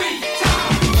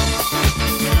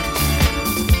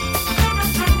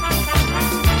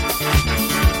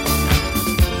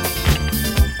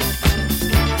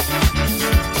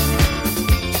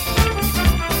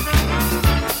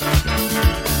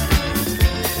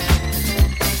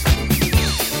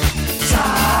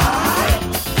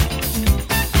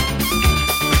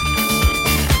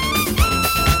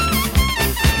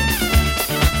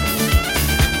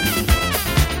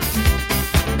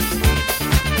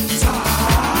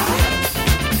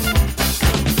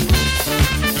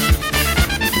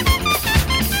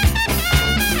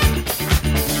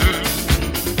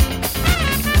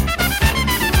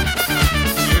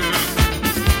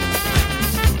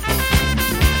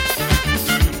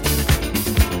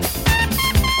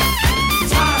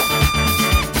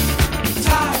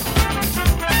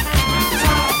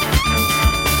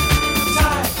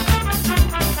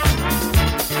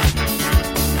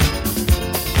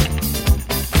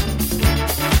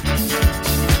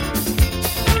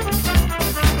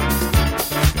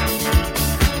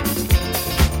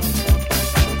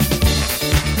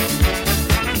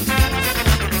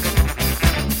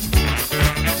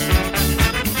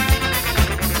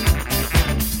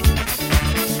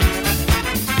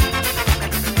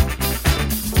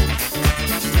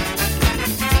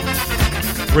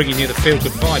 Bringing you the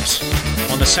feel-good vibes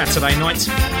on the Saturday night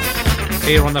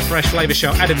here on the Fresh Flavour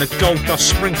Show, adding the Gold Dust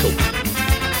sprinkle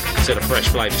to the Fresh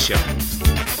Flavour Show.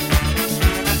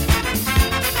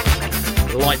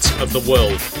 Light of the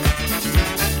World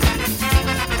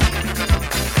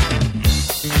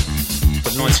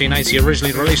from 1980,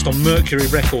 originally released on Mercury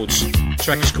Records. The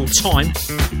track is called Time,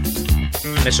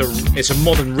 and it's a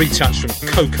modern retouch from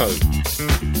Coco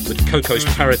with Coco's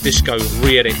Paradisco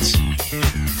re-edit.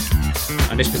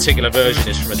 And this particular version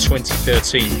is from a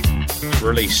 2013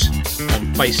 release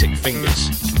on Basic Fingers.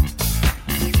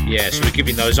 Yeah, so we're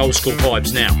giving those old school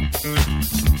vibes now.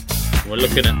 We're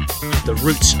looking at the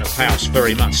roots of house,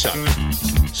 very much so.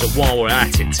 So while we're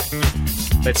at it,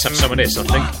 let's have some of this, I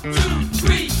think. 1, 2,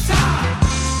 3, time!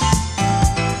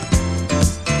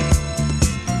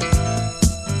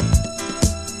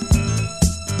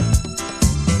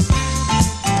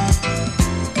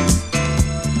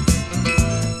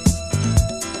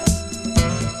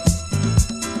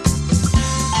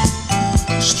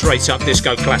 Straight up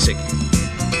disco classic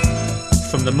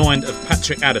from the mind of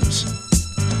Patrick Adams.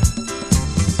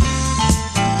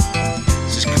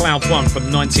 This is Cloud 1 from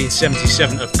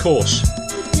 1977, of course.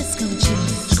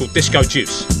 It's called Disco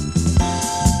Juice.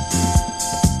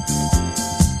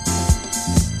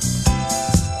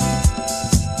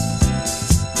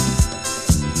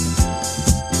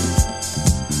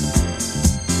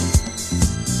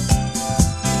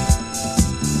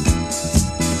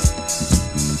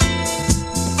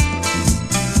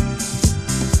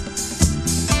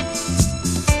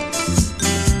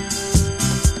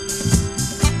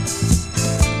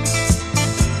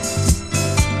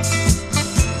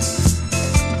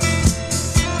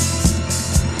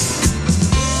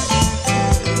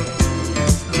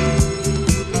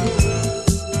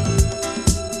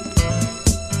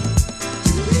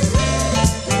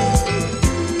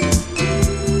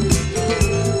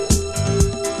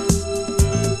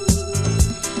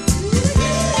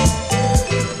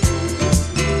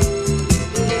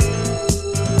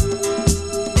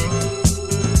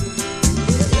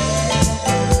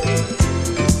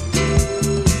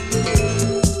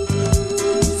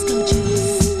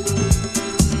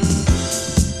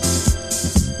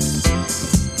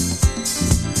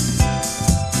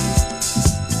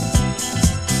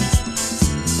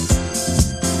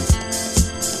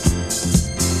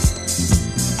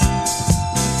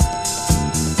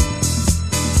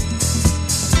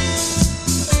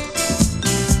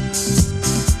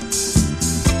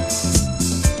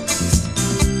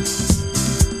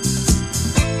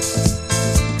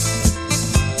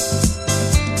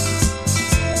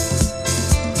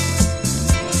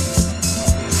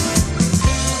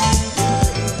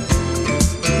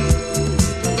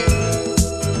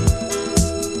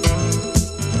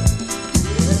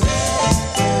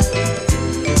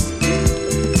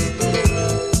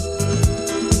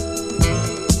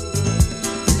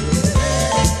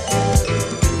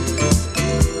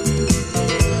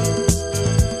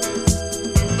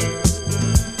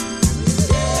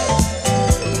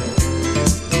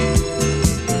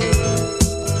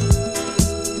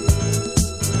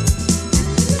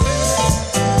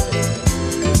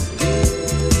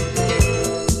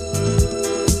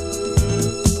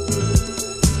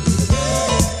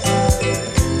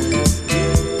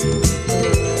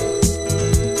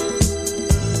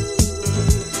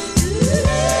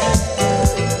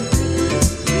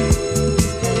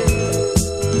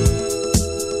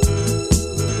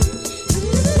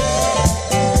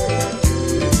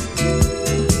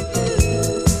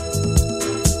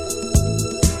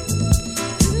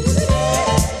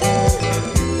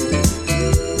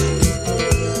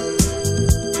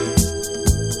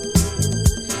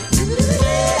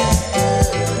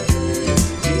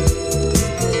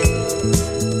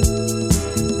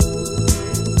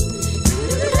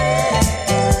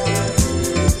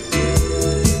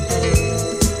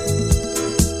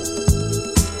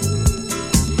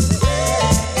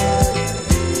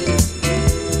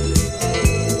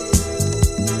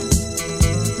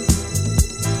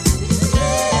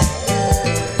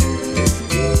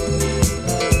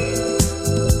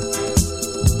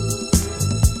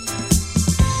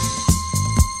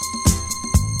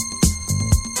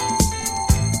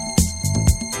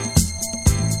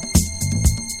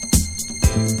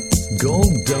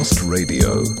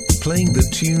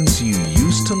 tunes you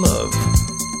used to love.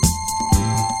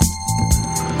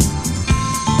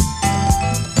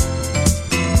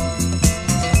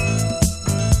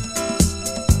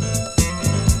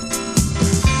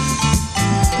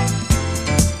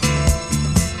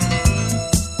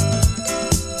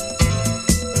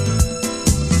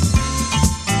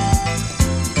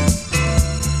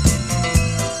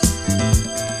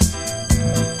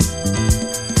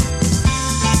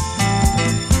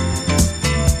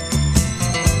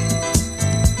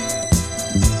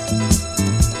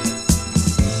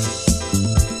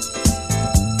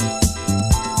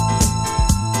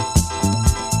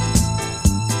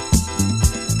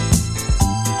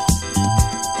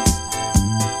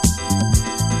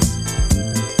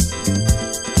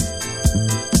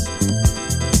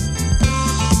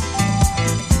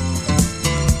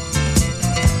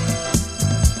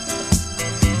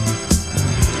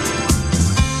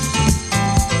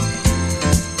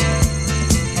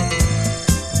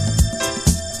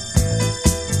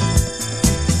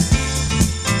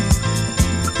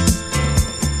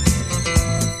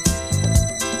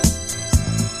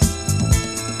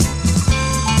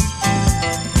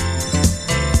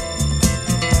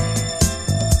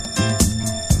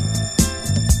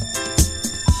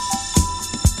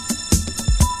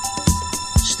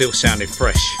 Still sounding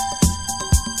fresh.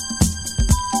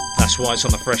 That's why it's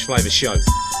on the Fresh Flavours show.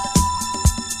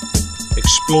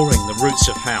 Exploring the roots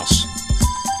of house.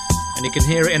 And you can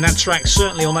hear it in that track,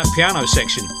 certainly on that piano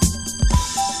section.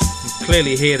 You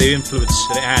clearly hear the influence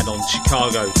that it had on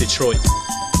Chicago, Detroit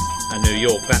and New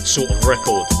York, that sort of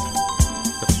record.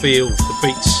 The feel, the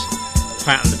beats, the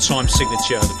pattern, the time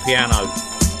signature, the piano,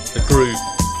 the groove.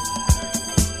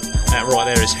 That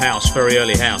right there is house, very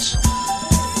early house.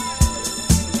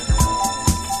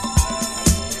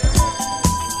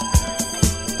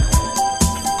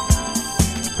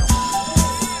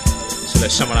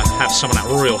 Let's have some of that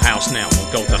real house now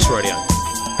on Gold Dust Radio.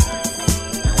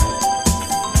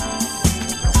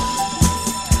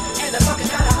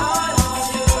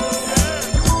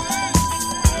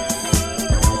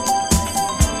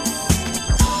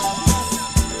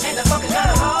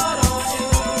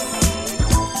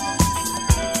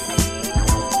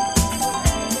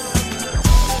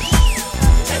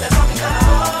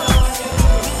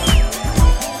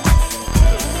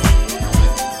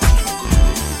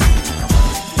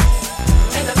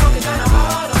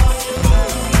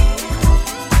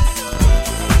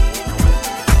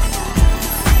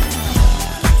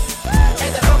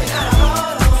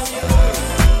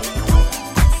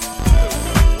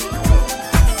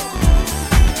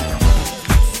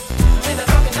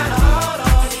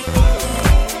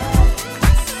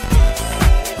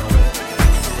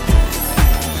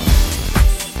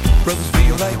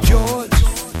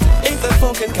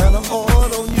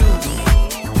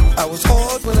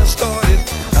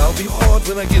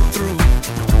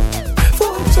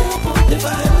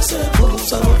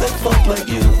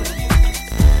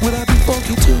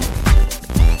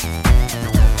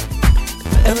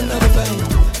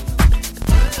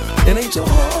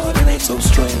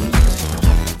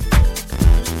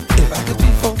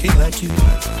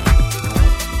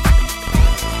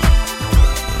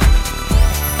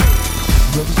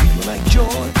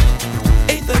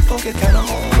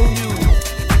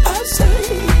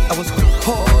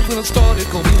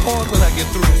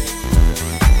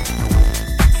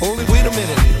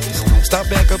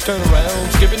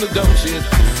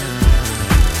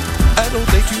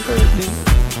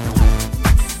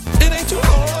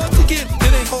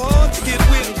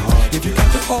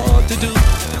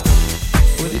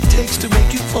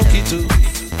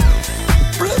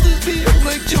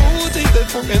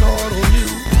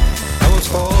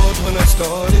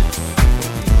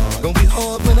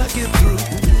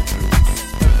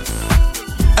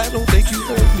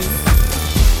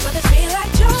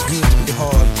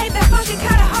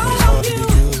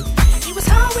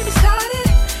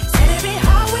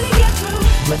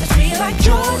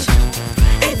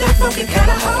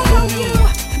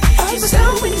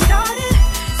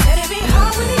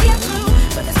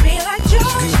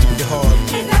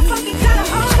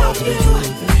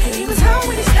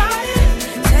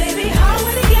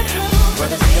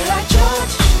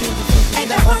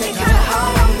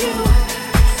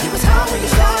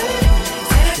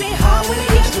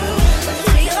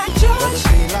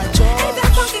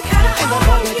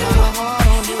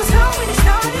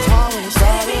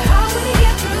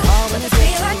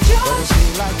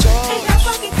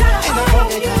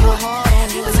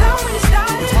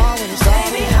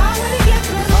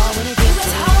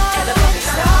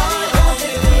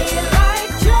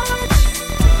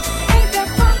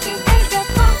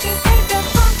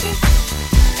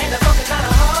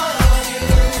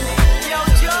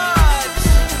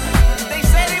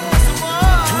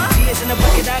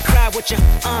 with you,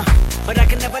 but I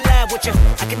can never lie with you.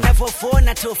 I can never afford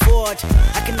not to afford.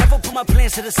 I can never put my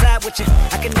plans to the side with you.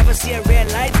 I can never see a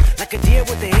red light like a deer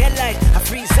with a headlight. I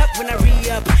freeze up when I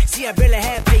re-up. See, I really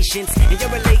have patience, and you're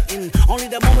relating. Only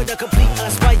the moment to complete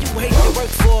us. Why you hate to work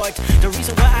for it? The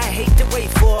reason why I hate to wait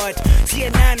for it. See,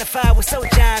 a 9 to 5 was so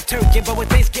jive turkey, but when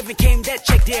Thanksgiving came, that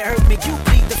check there hurt me. You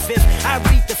plead the fifth, I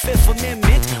read the Fifth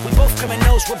Amendment. We both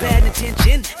criminals with bad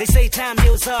intention. They say time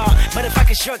heals all, but if I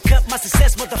can shortcut my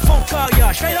success with the phone call,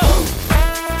 y'all straight up.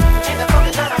 Ain't the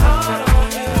phone kinda hard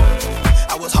on you?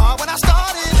 I was hard when I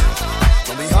started,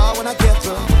 gonna be hard when I get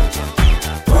through.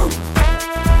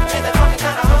 Ain't that funky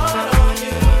kinda hard on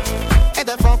you? Ain't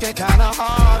that funky kinda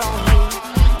hard on you?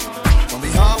 Gonna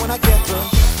be hard when I get through.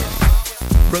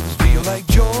 Brothers feel like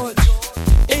George.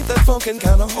 Ain't that funkin'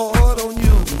 kinda hard on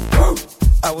you?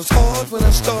 I was hard when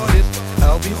I started,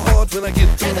 I'll be hard when I get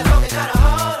through. Ain't that funky kinda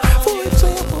hard on you? For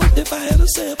example, if I had a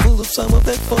sample of some of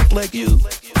that funk like you,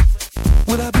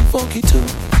 would I be funky too?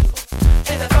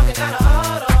 Ain't that funky kinda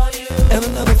hard on you? And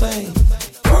another thing,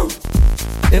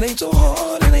 it ain't so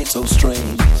hard, it ain't so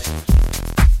strange.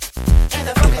 Ain't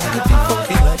that funky if I could be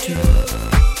funky like you.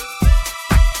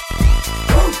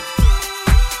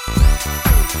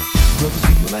 Brothers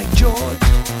feel like George.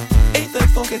 Ain't that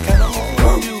funky kinda hard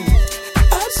on you?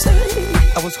 I say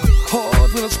I was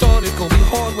hard when I started, gonna be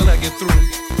hard when I get through.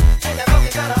 Ain't that funky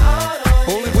kinda hard on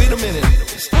you? Only wait a minute.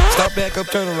 Stop, back up,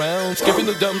 turn around, skipping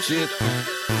the dumb shit.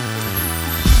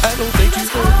 I don't think you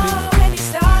heard me.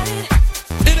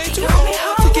 It ain't too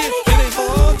hard to get, it ain't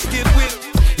hard to get with.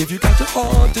 If you got the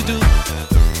hard to do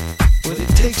what it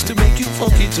takes to make you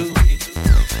funky too.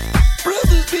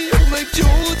 Brothers feel like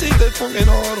George, ain't that funkin'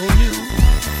 hard on you?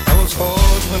 I was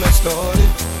hard when I started,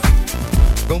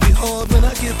 gonna be hard when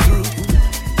I get through.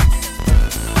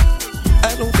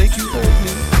 I don't think you heard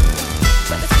me.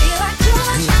 But it feel like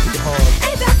George,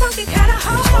 ain't that funky kinda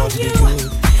hard on you?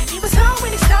 He was hard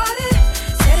when he started,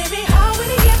 said it'd be hard when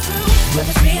he get through. But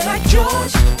it feel like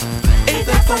George, ain't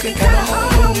that funky kinda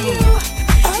hard on you?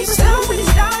 He was hard when he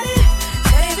started,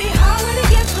 said it'd be hard when he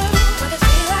get through. But it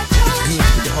feel like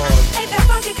George, ain't that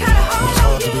funky kinda hard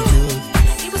on you?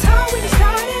 He was hard when he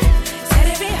started, said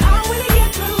it'd be hard when he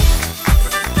get through.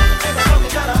 Ain't that funky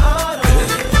kinda hard on you?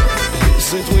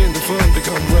 Since when the fun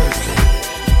become work?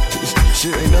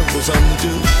 Shit ain't nothing but something to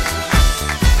do.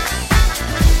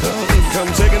 Oh, it become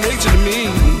second nature to me.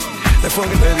 That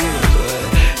funky that is.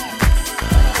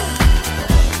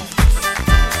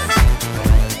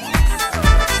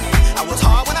 I was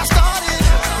hard when I started,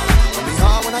 gonna be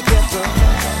hard when I get through.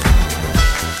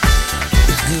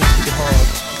 It's good to be hard,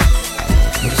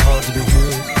 but it's hard to be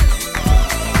good.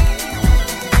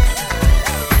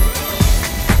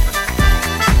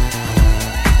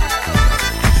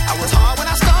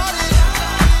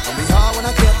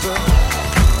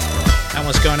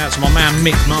 Going out to my man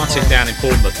Mick Martin down in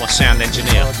Bournemouth, my sound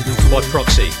engineer, by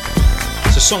proxy.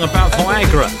 It's a song about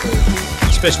Viagra,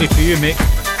 especially for you, Mick.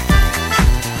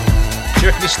 Do you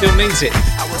reckon he still needs it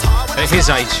at his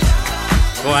age?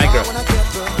 Viagra.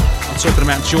 I'm talking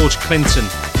about George Clinton,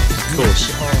 of course.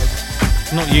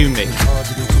 Not you, Mick.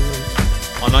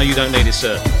 I know you don't need it,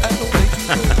 sir.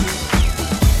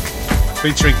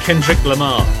 Featuring Kendrick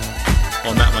Lamar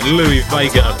on that one. Louis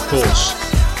Vega, of course,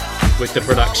 with the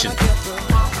production.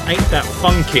 Ain't that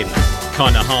funkin'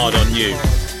 kinda hard on you?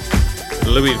 The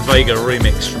Louis Vega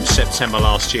remix from September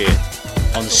last year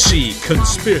on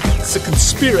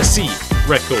Conspiracy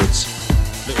Records.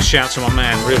 Little shout to my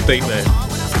man, real deep there.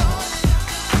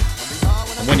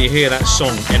 And when you hear that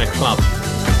song in a club,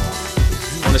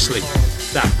 honestly,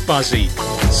 that buzzy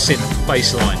synth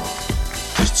bass line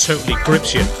just totally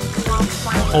grips you,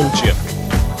 holds you,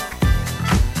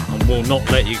 and will not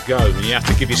let you go, and you have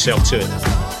to give yourself to it.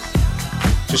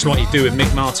 Just like you do with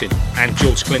Mick Martin and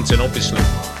George Clinton, obviously.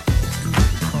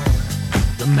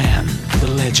 The man, the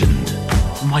legend,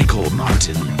 Michael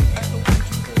Martin.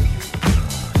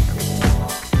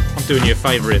 I'm doing you a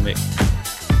favour here, Mick.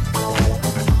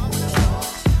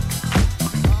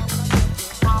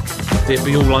 They'll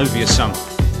be all over you, son.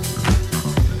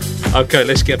 Okay,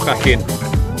 let's get back in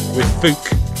with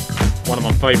Fook, one of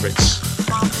my favourites.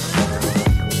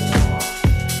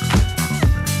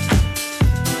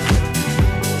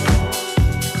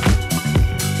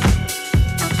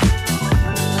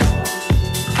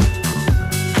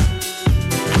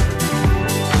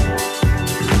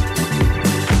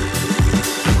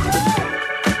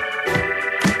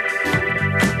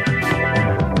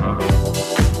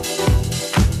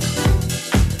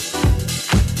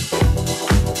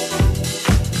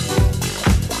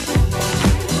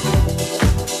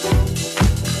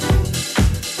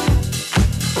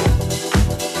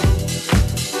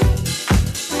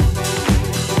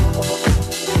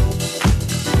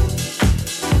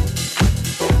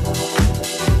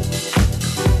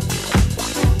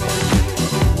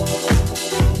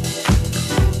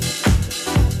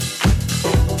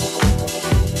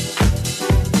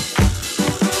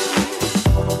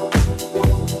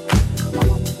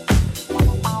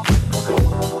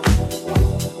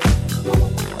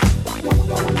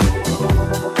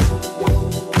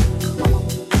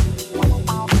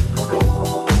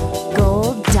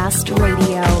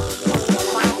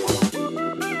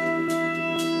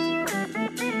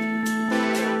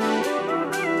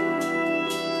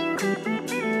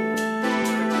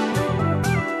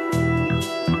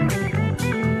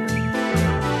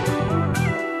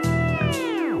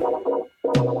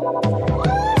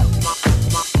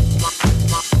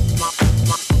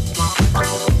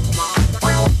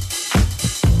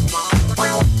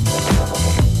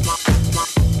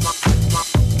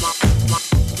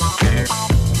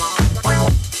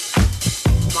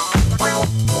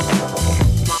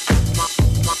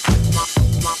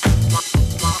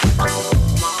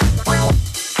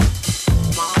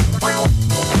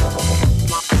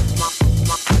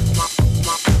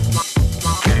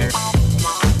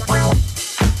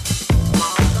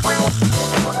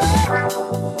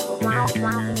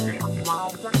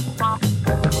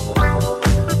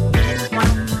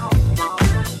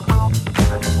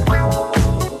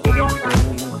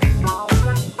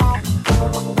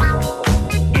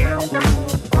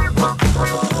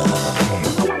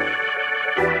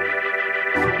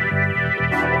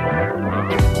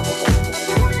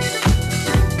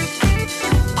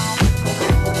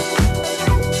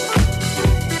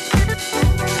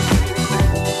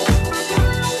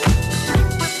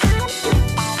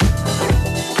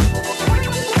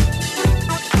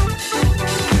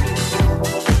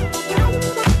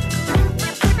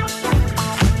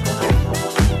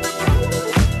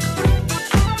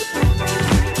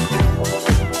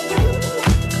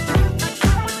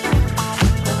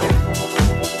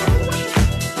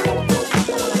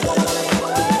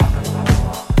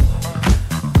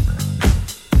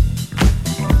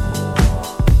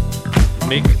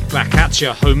 Mick, back at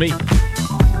ya, homie.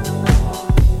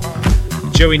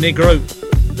 Joey Negro,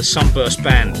 the Sunburst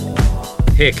Band.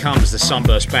 Here Comes the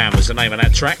Sunburst Band was the name of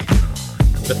that track.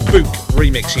 The Fook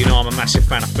remix, you know I'm a massive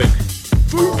fan of Fook.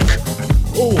 Fook!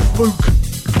 Oh, Fook!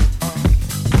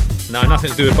 No,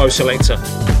 nothing to do with Bo Selector.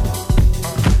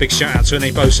 Big shout out to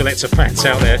any Bo Selector fans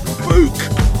out there.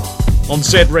 Fook! On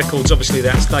Z Records, obviously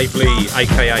that's Dave Lee,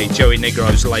 aka Joey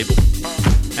Negro's label.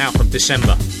 Out from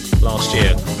December last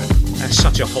year. That's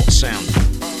such a hot sound.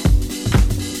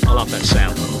 I love that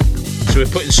sound. So we're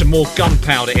putting some more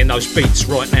gunpowder in those beats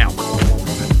right now.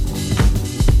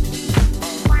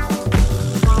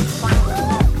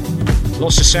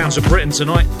 Lots of sounds of Britain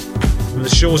tonight. From the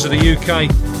shores of the UK.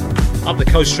 Up the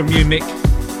coast from you, Mick.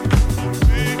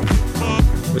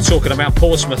 We're talking about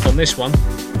Portsmouth on this one.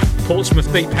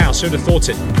 Portsmouth Deep House, who'd have thought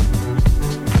it?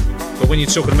 But when you're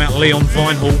talking about Leon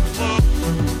Vinehall,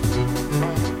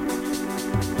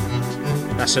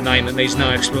 that's a name that needs no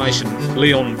explanation.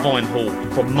 Leon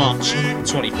Vinehall from March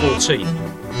 2014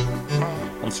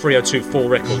 on 3024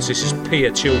 Records. This is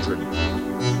Peer Children.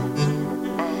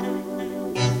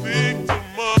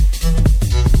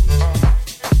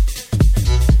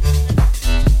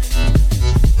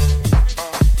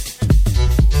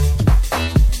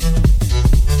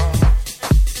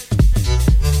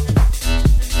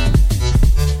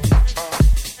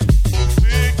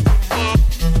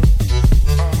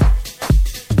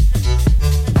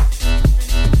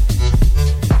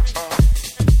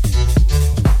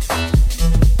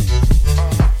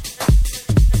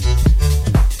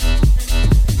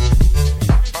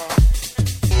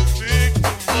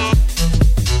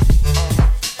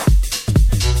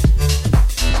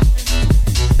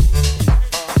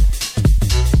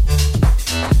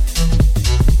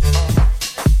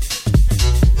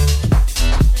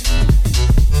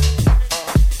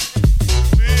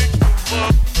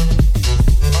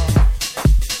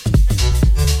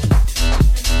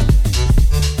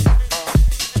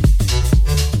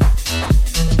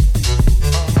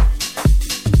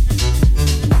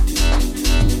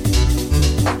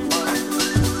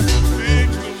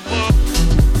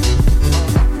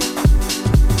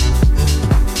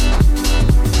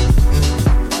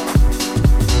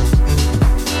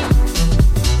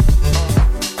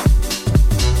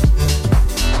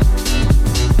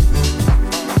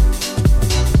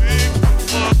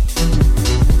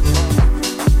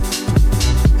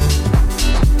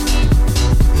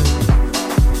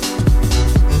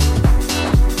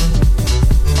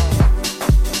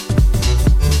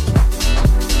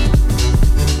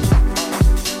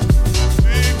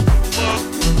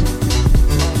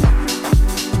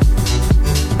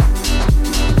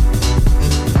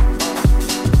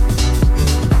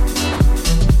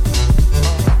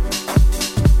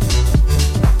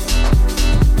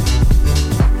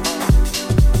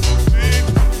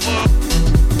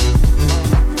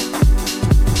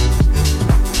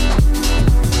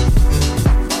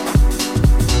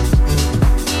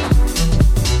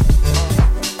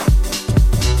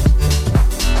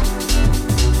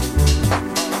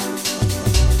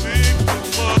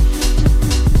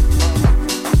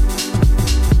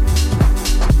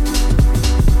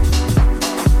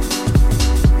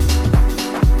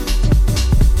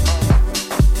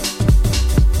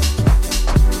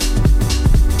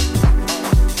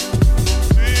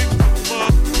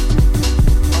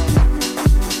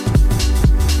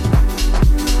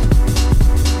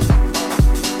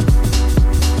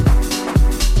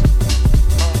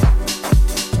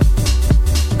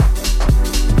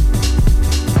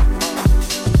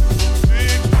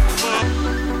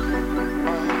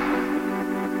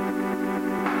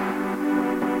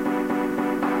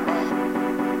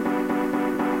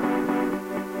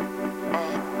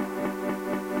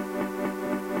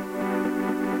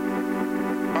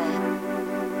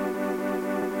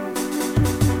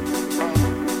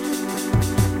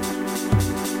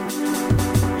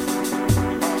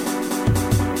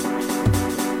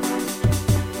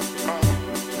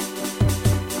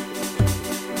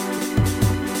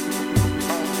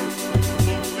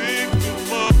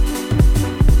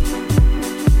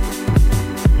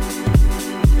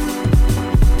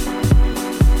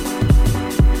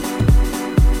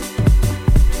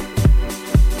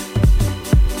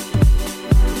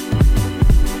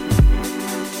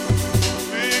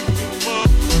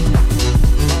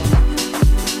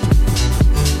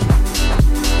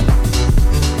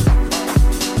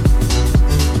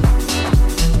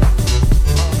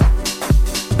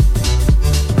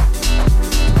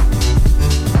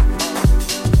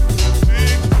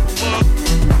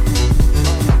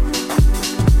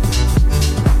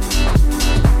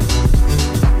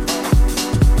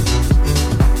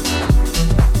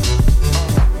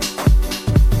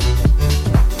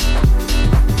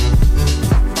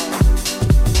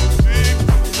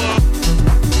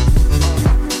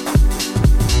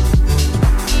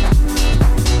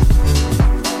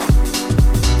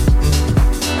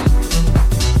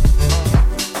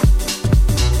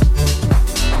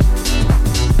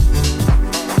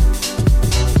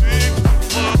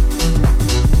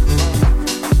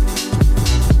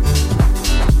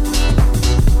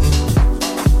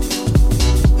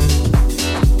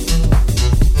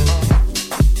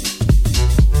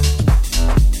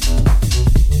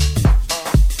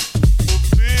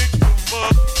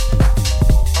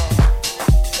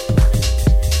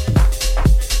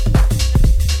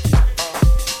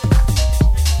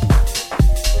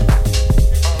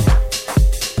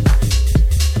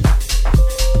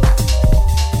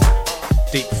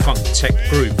 Tech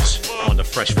Grooves on the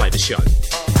Fresh Flavour Show.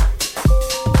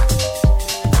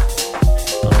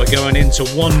 And we're going into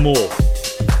one more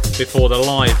before the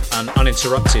live and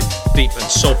uninterrupted deep and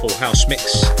soulful house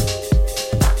mix,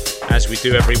 as we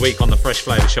do every week on the Fresh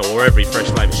Flavour Show, or every Fresh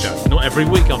Flavour Show. Not every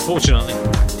week, unfortunately.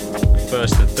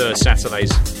 First and third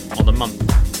Saturdays on the month.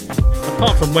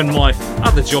 Apart from when my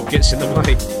other job gets in the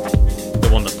way. The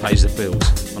one that pays the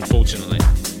bills, unfortunately.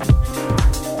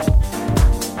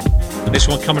 And this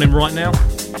one coming in right now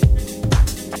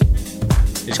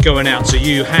is going out to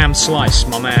you, Ham Slice,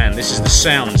 my man. This is the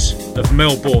sounds of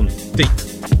Melbourne Deep.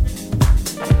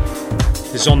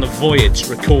 This is on the Voyage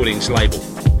Recordings label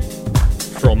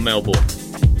from Melbourne.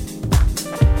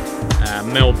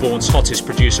 Melbourne's hottest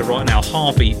producer right now,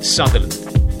 Harvey Sutherland.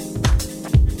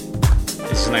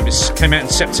 His name came out in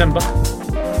September.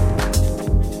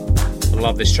 I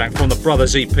love this track from the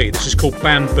Brothers EP. This is called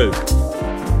Bamboo.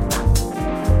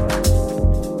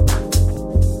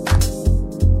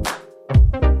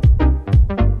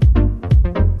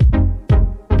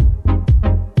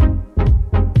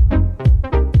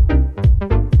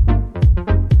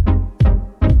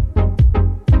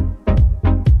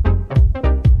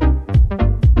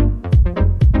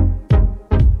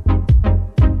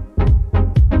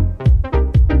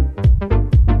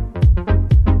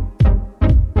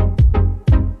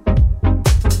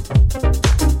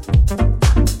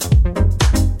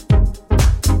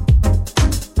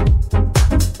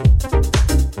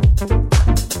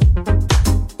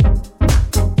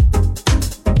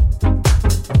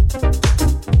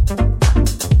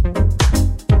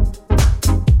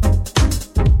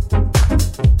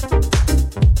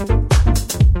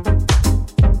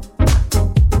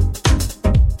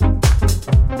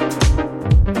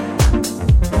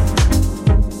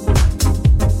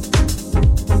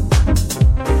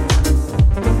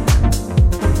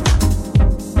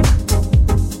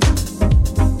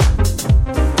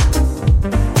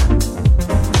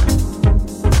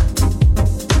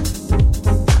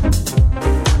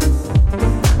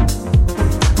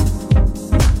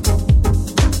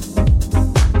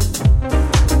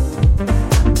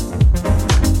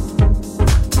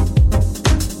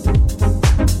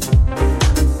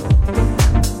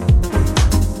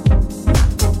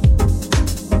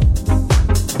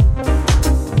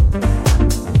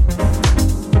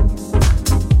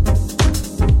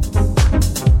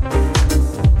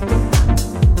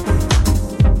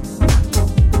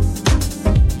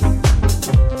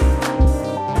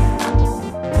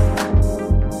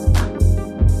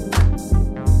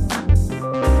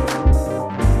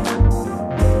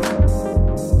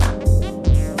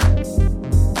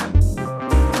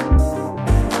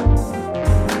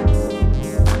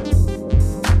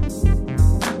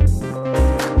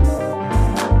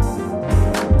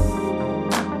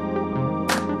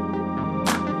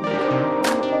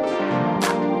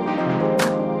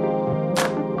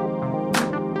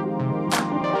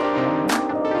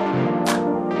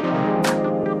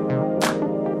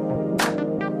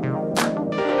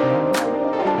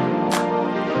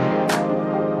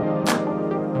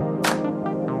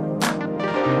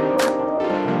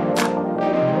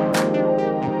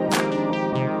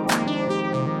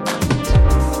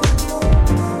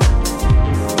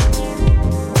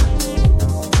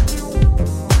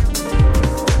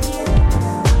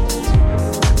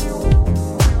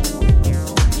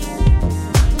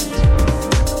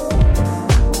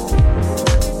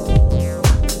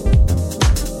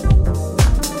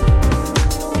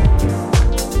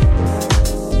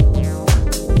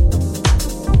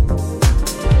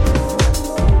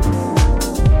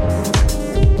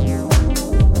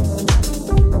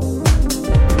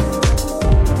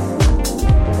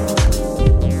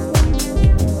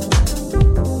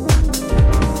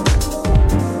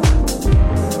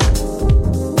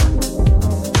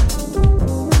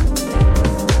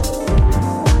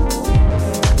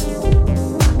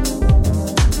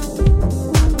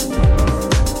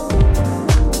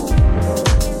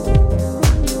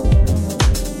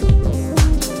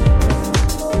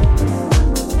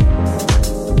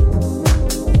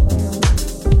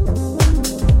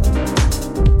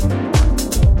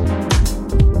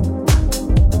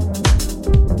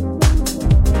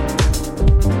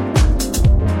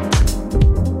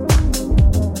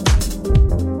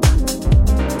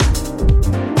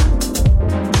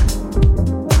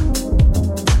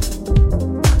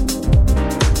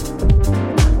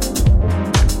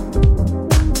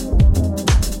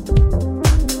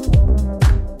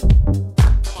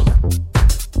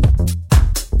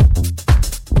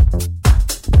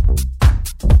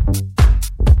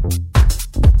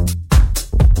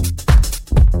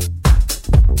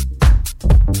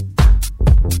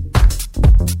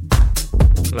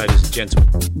 ladies and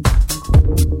gentlemen.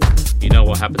 You know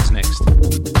what happens next.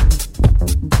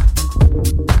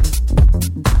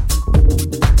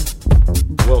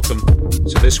 Welcome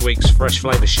to this week's Fresh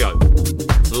Flavour Show.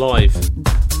 Live,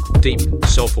 deep,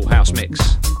 soulful house mix.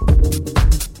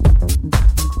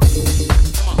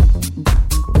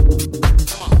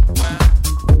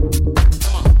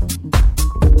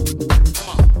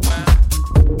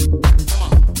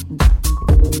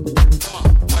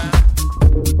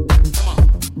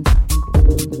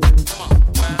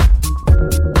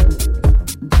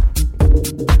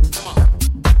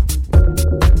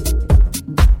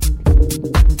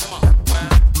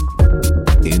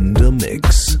 In the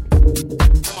mix.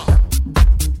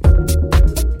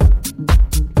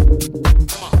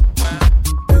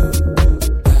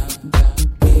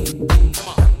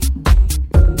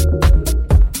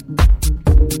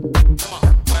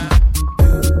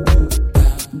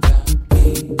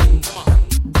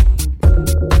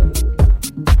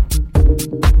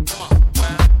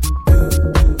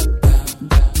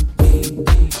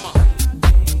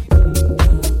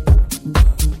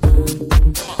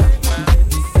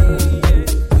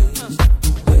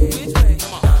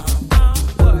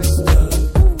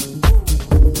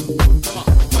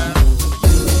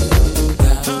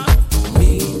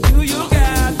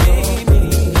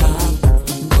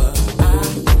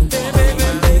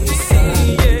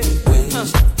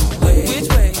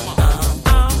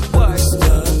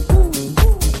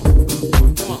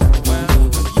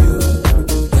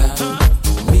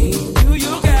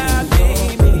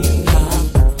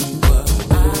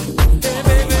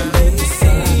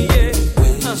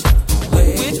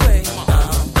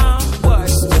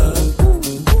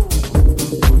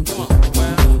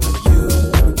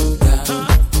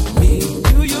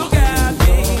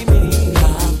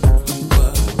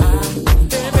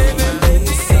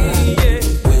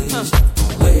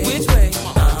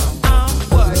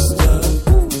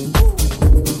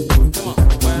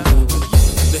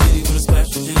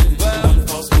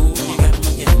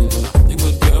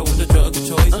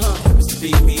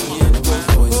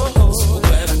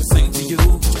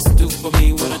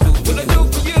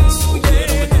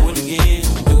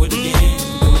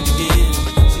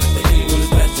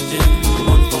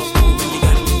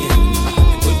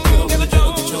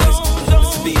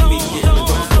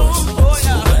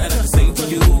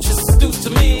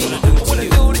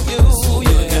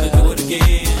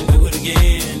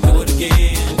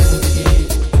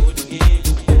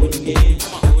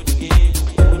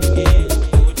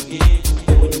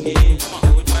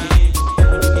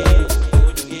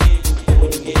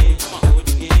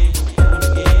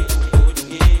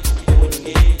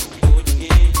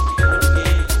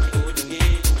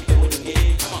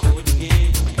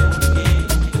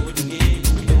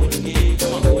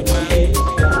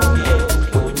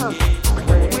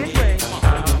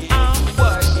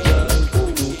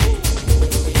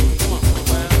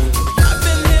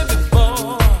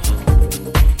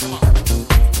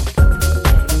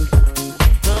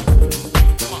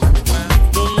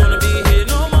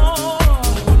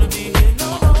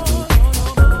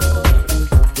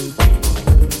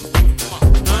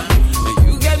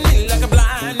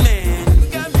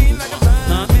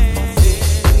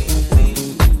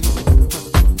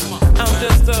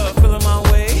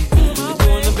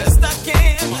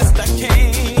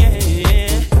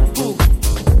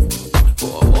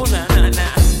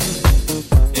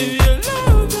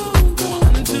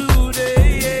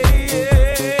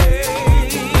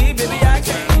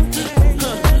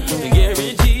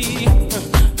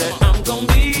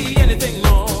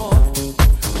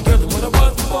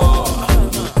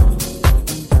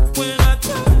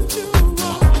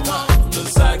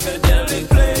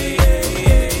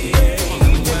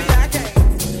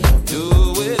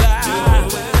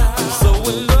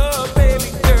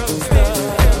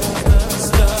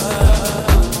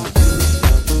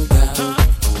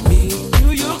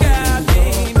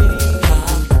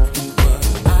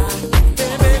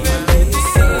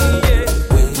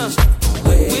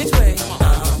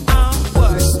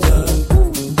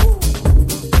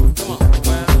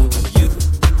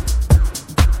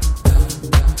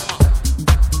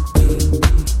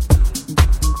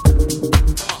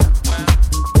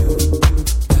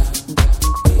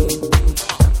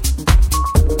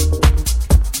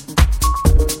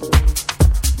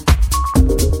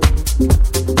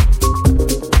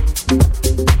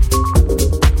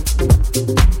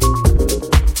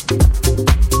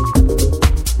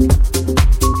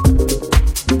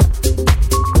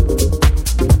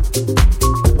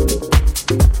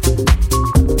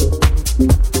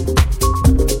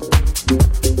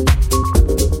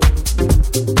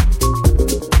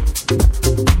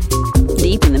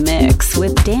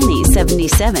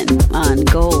 77 on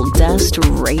Gold Dust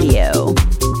Radio.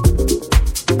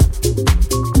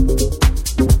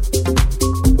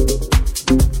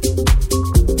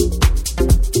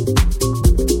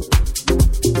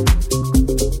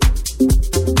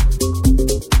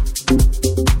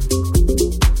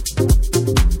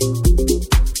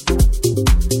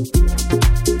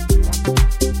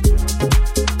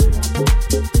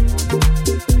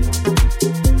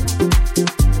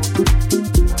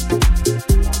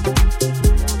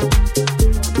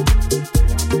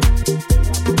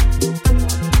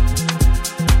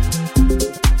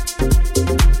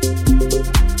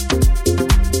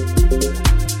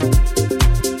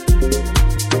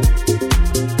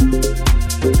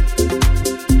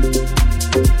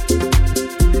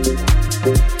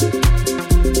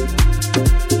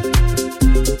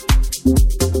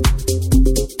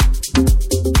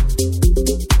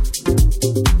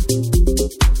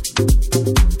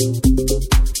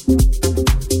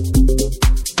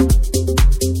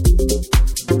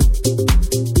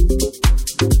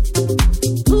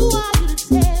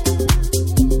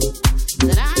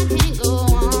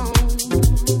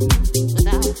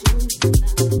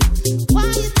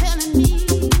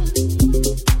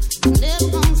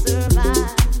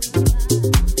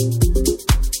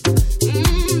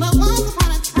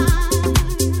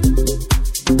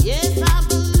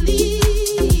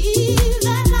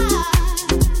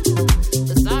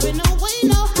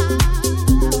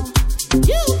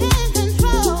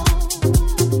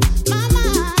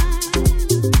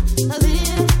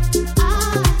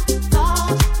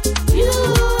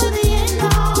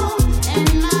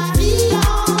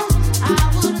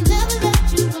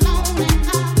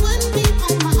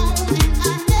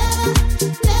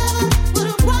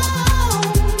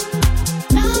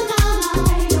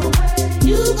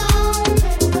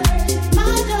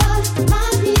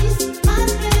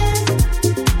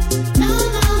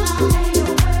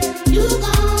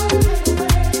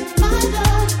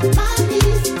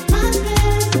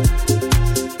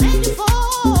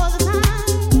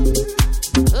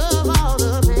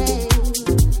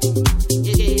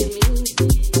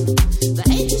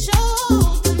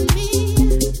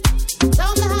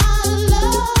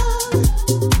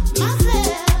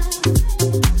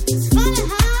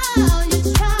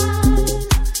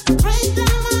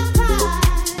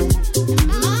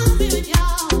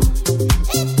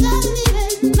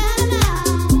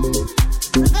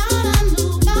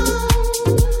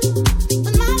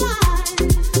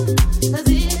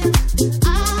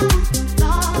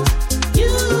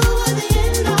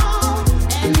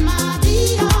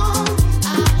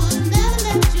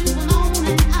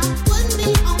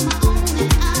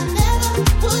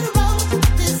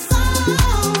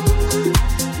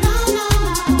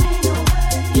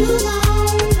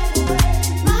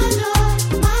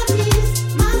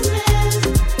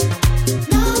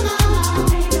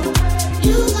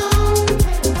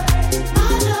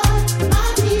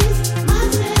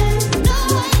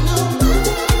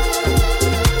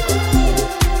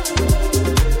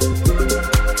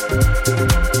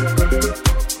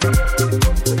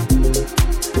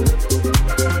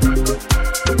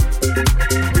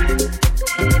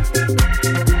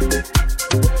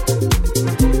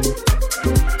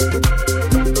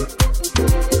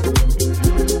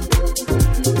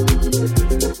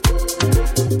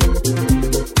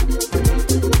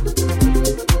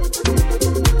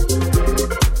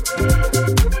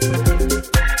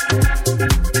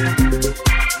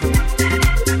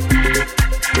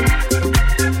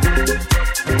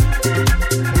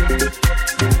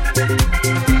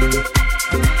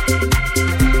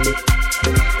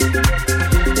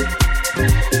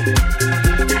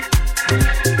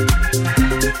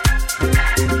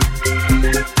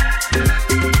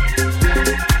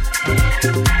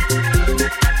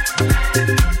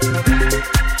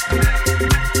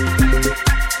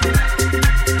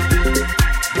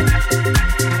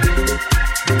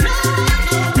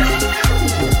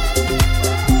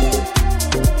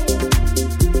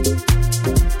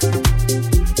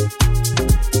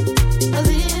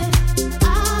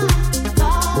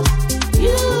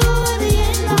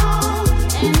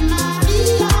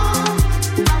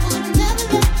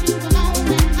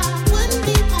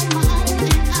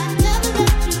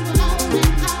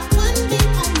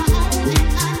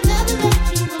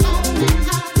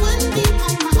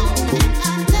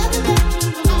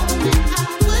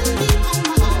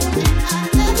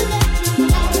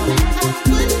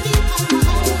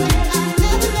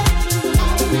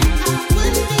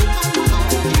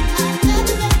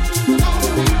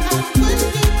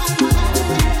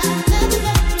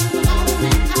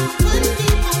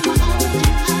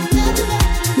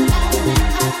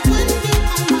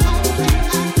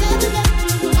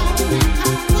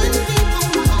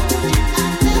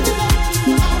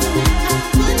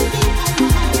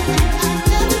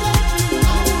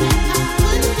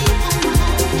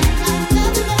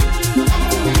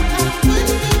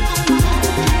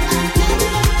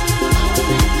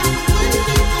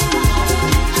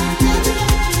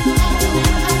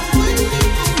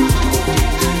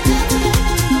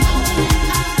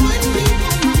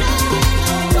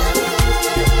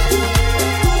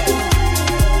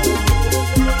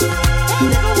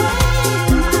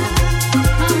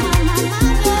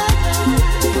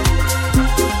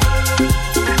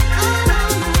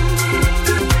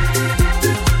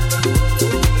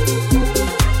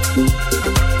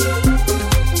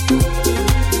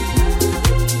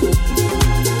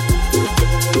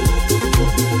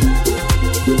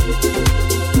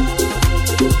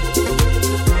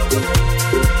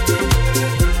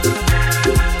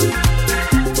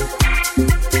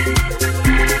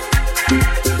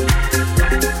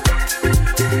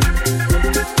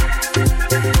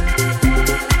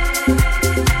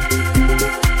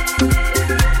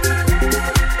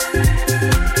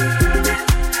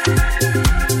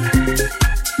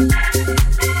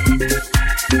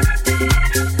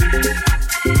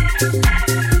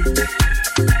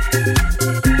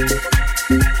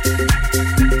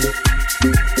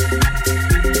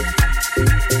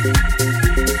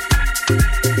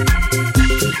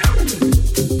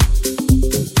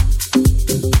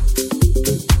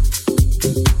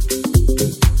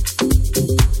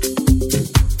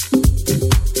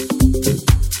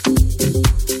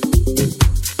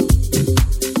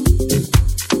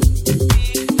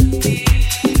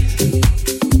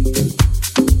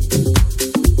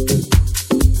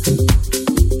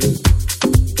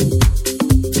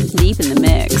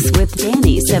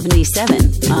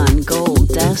 77 on Gold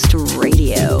Dust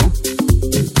Radio.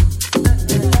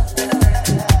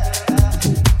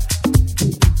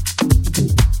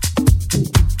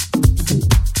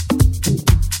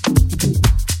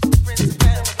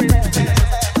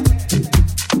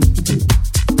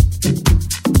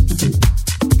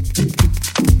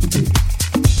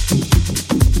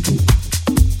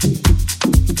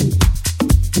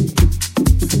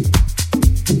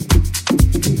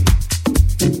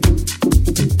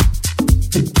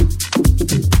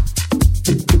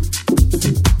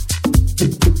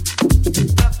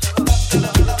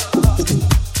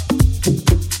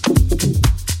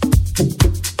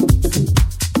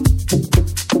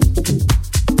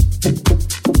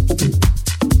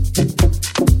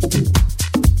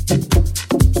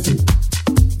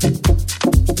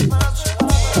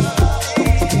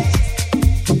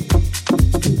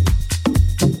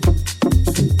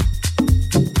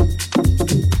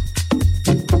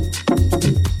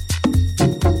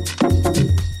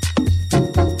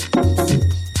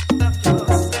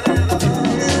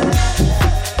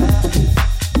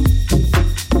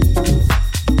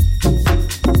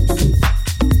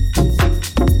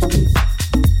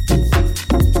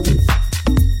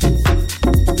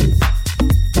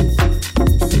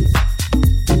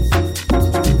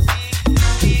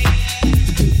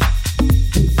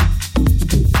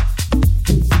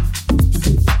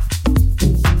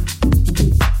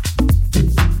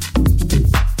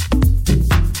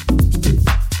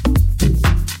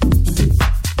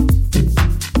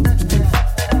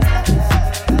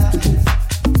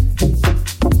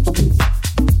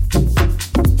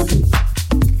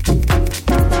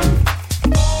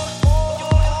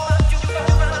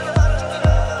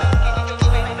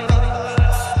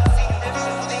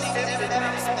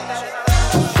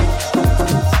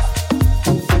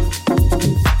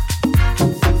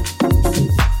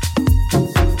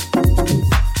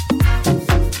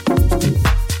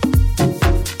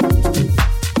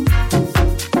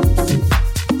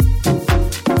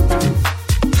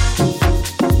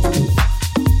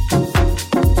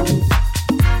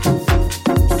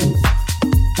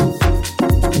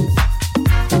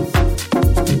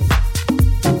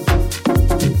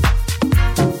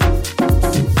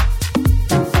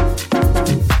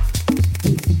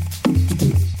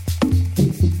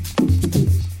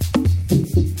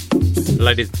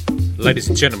 Ladies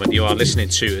and gentlemen, you are listening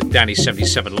to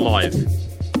Danny77 live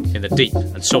in the deep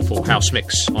and soulful house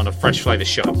mix on a Fresh Flavour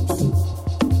show.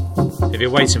 If you're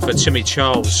waiting for Timmy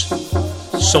Charles'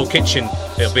 Soul Kitchen,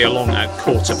 it'll be along at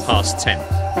 10:15.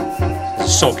 There's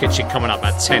a Soul Kitchen coming up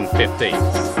at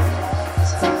 10:15.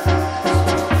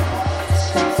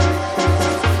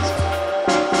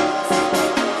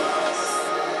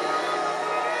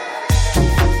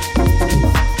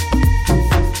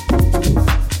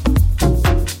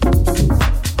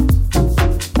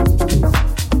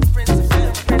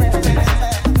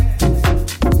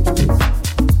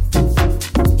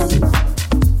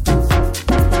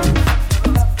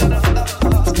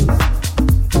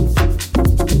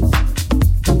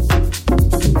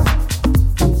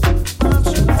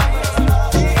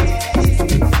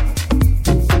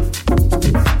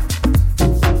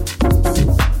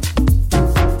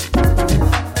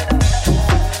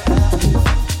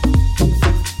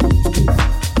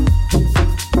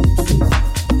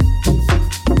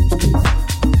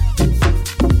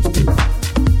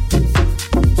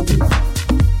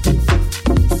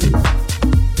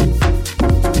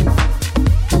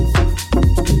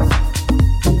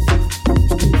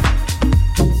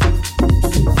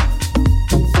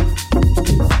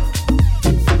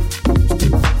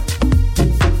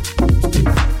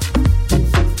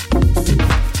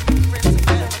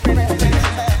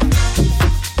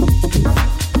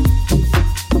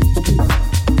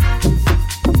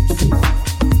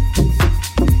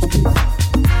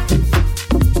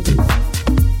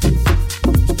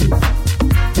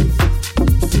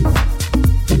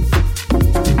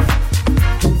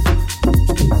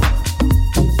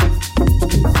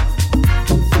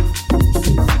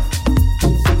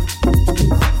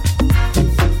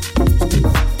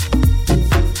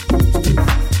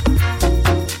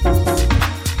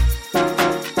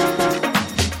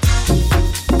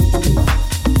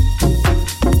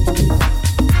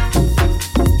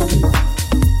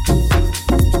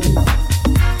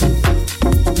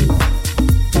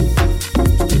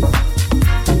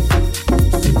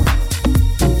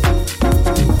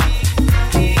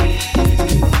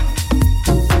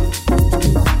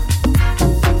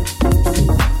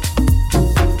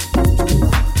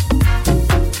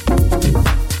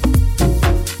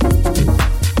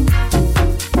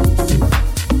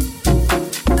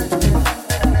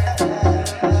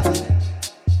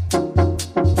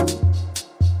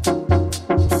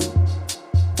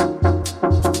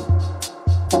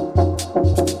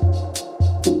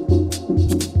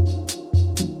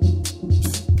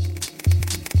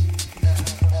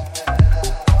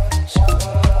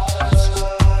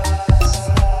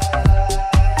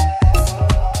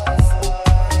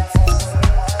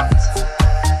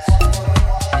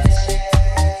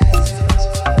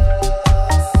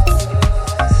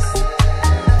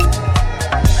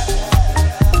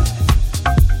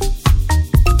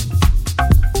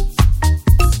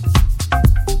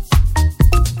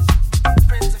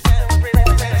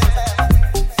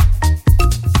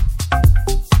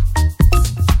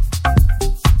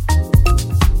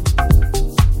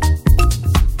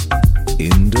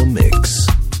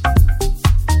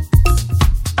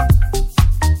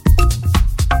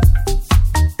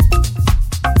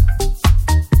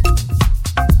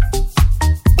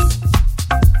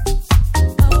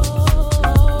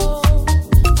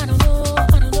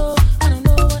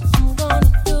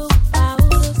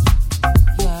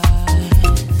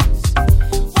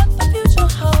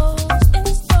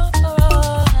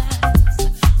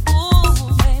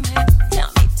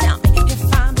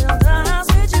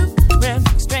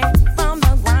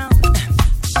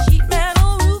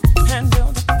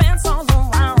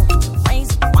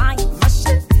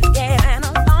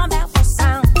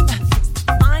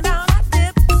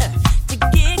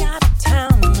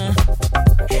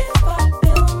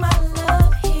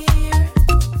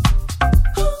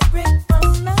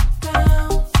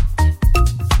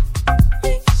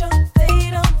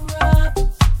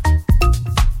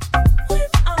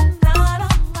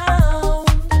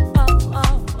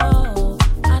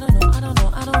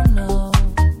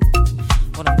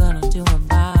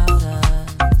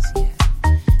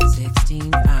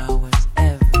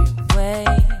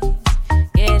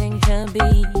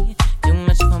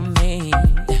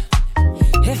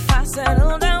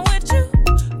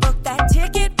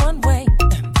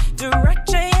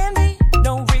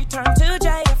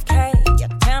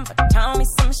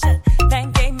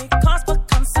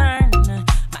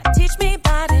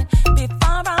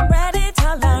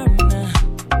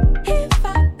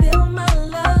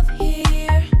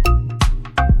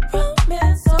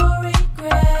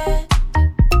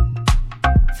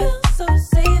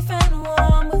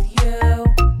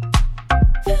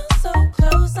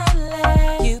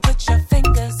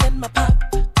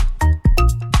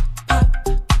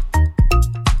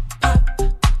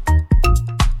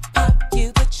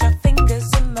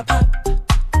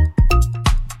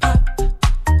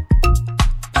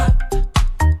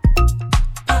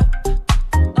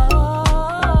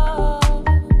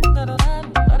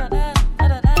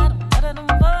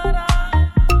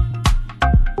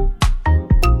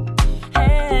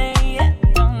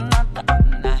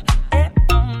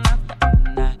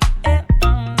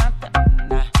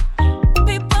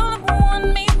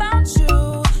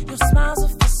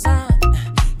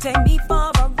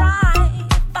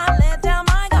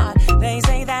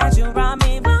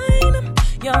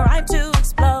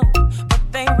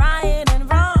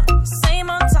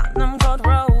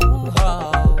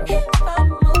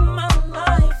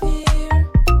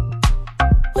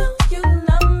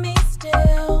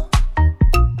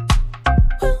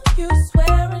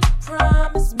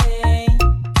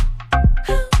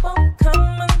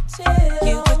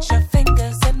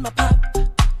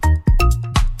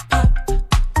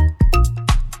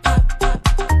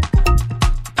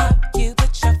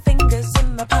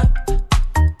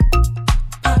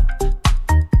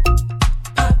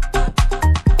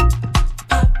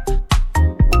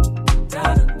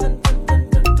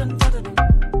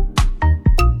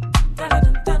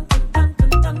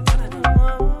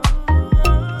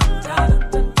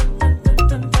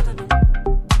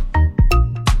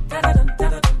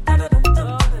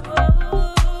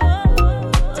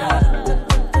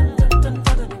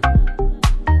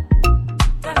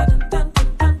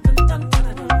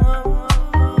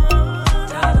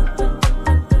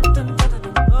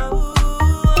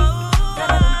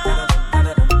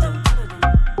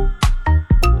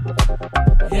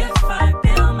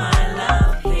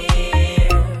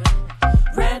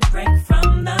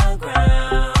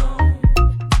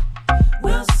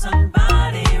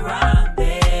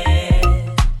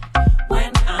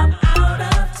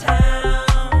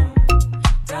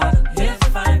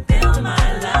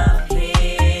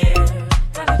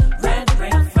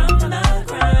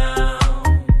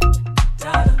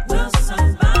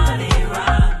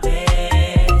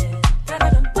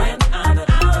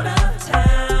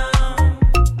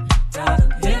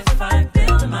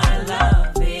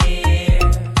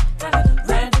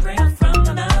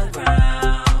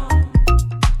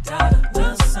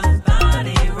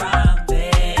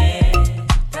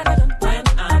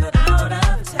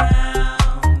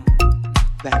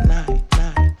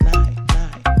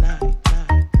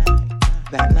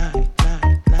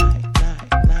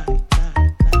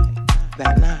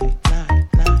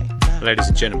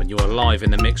 gentlemen, you are live in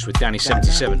the mix with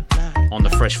Danny77 on the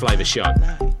Fresh Flavour Show.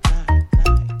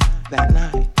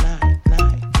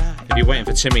 If you're waiting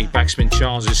for Timmy Backspin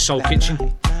Charles' Soul Kitchen,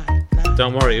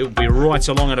 don't worry, it'll be right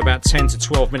along in about 10 to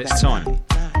 12 minutes time.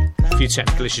 A few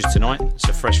technical issues tonight,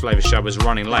 so Fresh Flavour Show was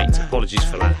running late. Apologies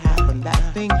for that.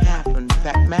 That thing happened,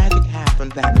 that magic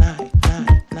happened that night.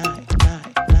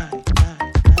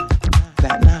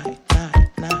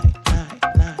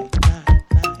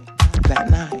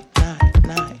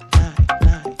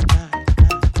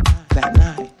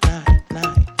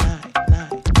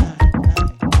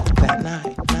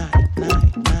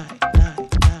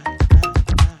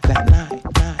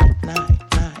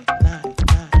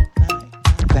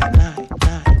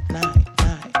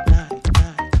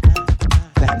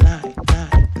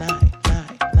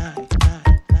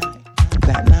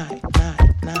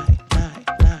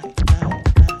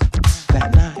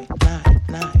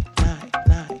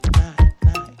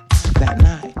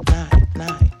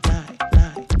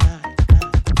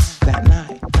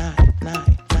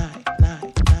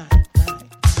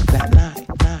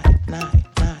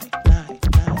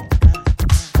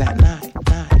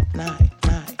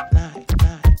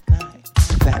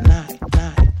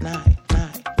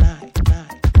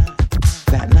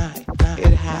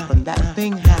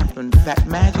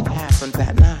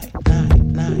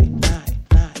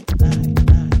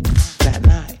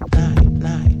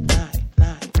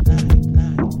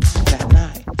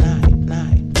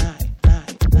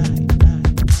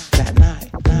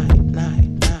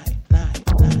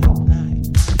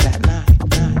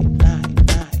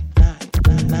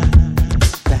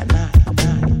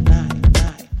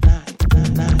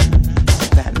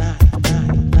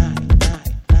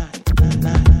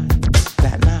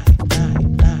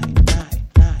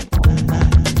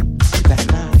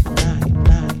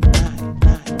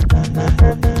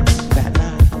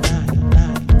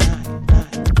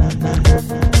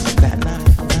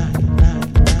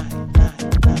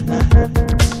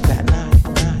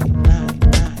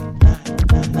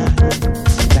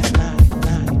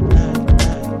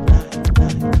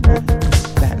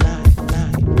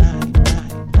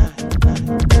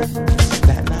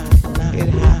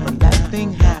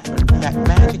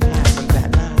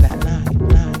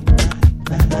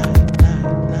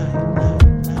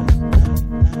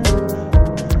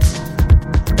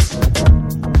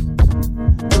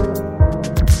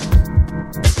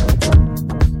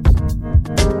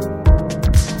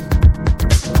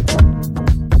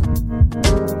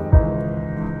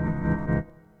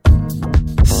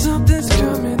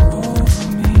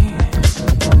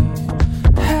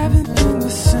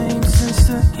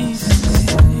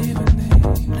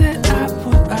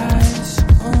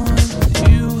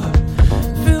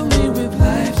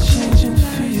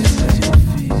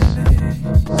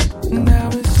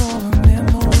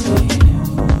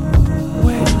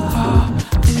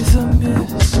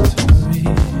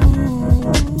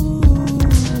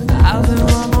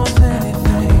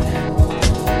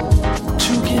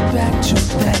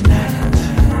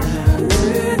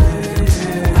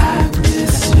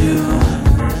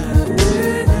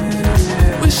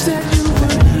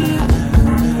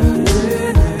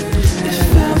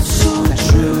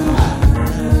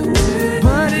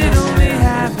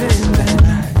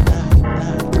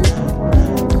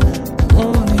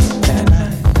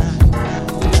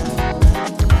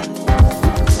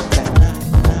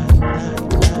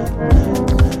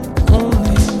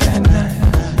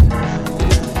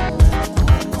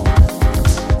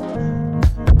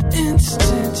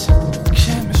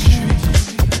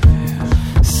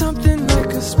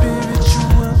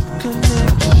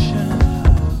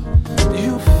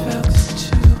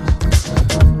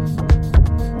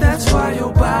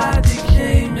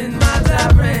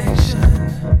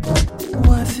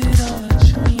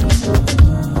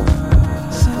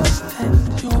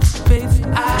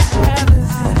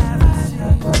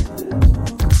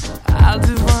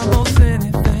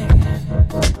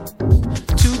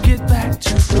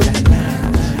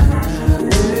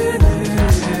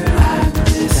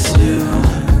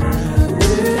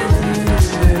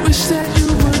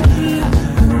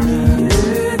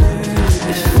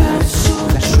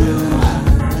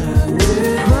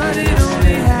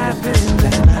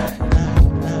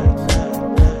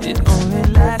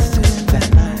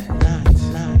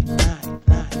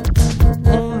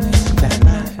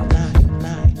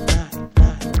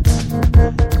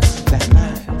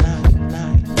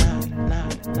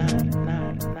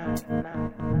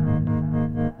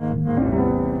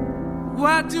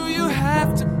 Why do you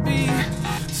have to be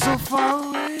so far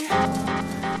away,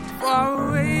 far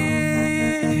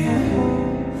away?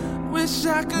 Wish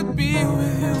I could be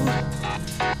with you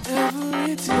every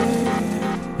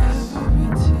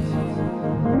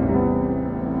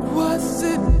Was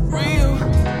it real,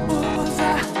 or was I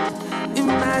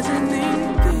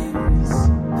imagining things?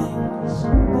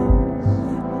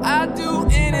 I'd do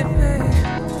anything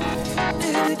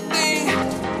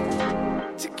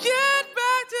to get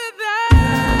back to that.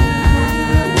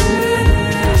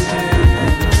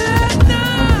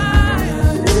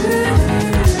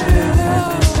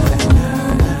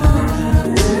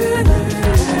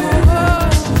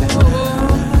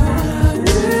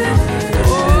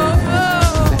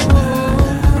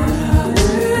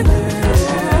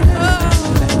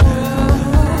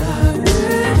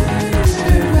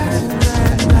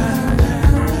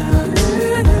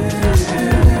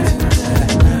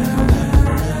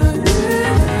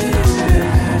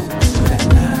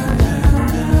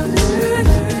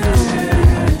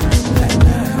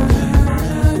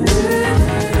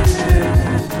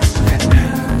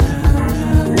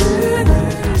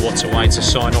 What a way to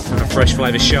sign off from a Fresh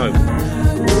Flavours show.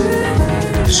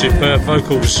 The superb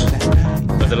vocals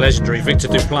of the legendary Victor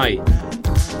Duplay.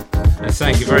 And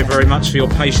thank you very, very much for your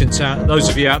patience. Those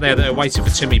of you out there that are waiting for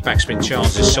Timmy Backspin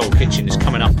Charles' Soul Kitchen is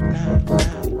coming up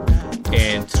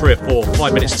in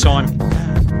 5 minutes time.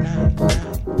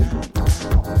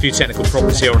 A few technical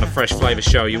problems here on the Fresh Flavours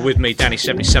show. You're with me,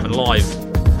 Danny77 live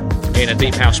in a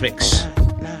deep house mix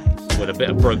with a bit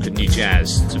of broken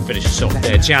Nujazz to finish us off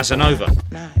there. Jazz and Over,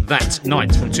 That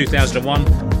Night from 2001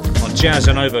 on Jazz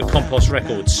and Over Compost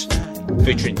Records,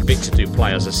 featuring Victor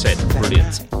Duplay, as I said.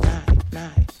 Brilliant.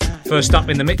 First up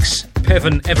in the mix,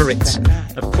 Pevan Everett,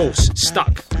 of course,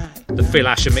 Stuck, the Phil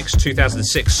Asher mix,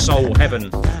 2006 Soul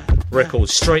Heaven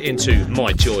Records, straight into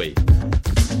My Joy.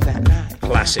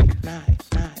 Classic,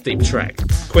 deep track.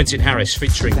 Quentin Harris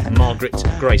featuring Margaret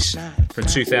Grace from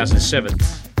 2007.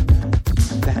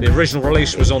 The original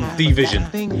release was on D-Vision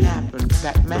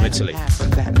from Italy.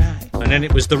 And then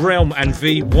it was The Realm and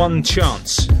V One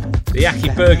Chance, the Aki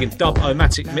Bergin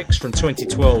Dub-O-Matic mix from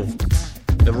 2012.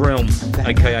 The Realm,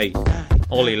 aka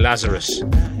Ollie Lazarus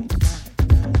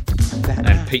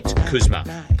and Pete Kuzma,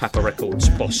 Papa Records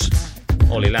boss.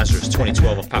 Ollie Lazarus,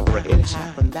 2012 on Papa Records.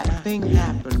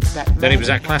 Then it was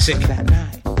that classic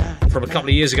from a couple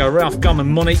of years ago, Ralph Gum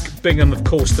and Monique Bingham, of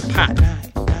course, the Pap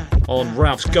on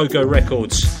Ralph's Go-Go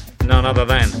Records, none other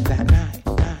than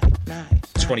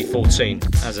 2014.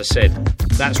 As I said,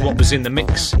 that's what was in the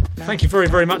mix. Thank you very,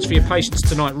 very much for your patience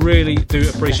tonight. Really do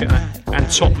appreciate that. And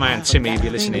top man Timmy, if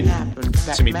you're listening,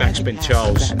 Timmy Backspin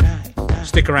Charles,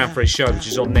 stick around for his show, which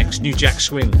is on next. New Jack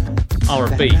Swing,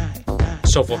 R&B,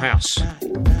 Soulful House,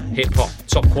 hip hop,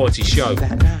 top quality show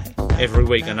every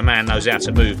week, and the man knows how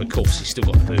to move. Of course, he's still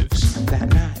got the moves.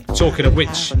 Talking of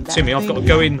which, Timmy, I've got to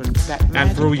go in,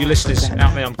 and for all you listeners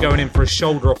out there, I'm going in for a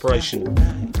shoulder operation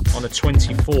on the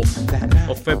 24th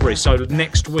of February. So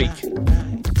next week,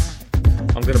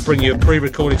 I'm going to bring you a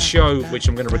pre-recorded show, which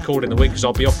I'm going to record in the week because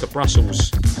I'll be off to Brussels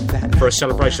for a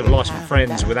celebration of life and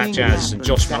friends with Jazz and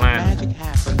Josh Milan,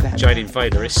 Jaden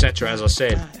Fader, etc. As I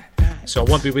said. So I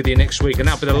won't be with you next week, and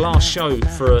that'll be the last show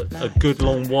for a good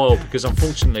long while because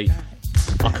unfortunately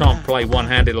I can't play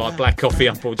one-handed like Black Coffee,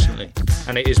 unfortunately,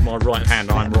 and it is my right hand.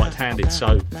 I'm right-handed,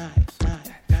 so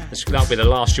that'll be the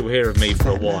last you'll hear of me for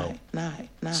a while.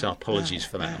 So apologies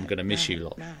for that. I'm going to miss you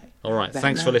lot. All right,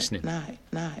 thanks for listening.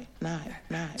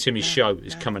 Timmy's show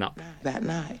is coming up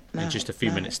in just a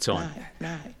few minutes' time.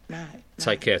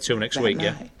 Take care. Till next week,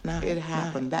 yeah? It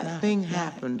happened. That thing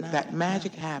happened. That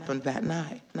magic happened that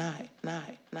night.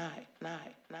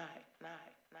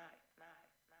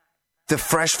 The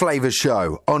Fresh Flavours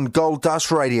Show on Gold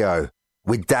Dust Radio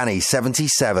with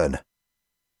Danny77.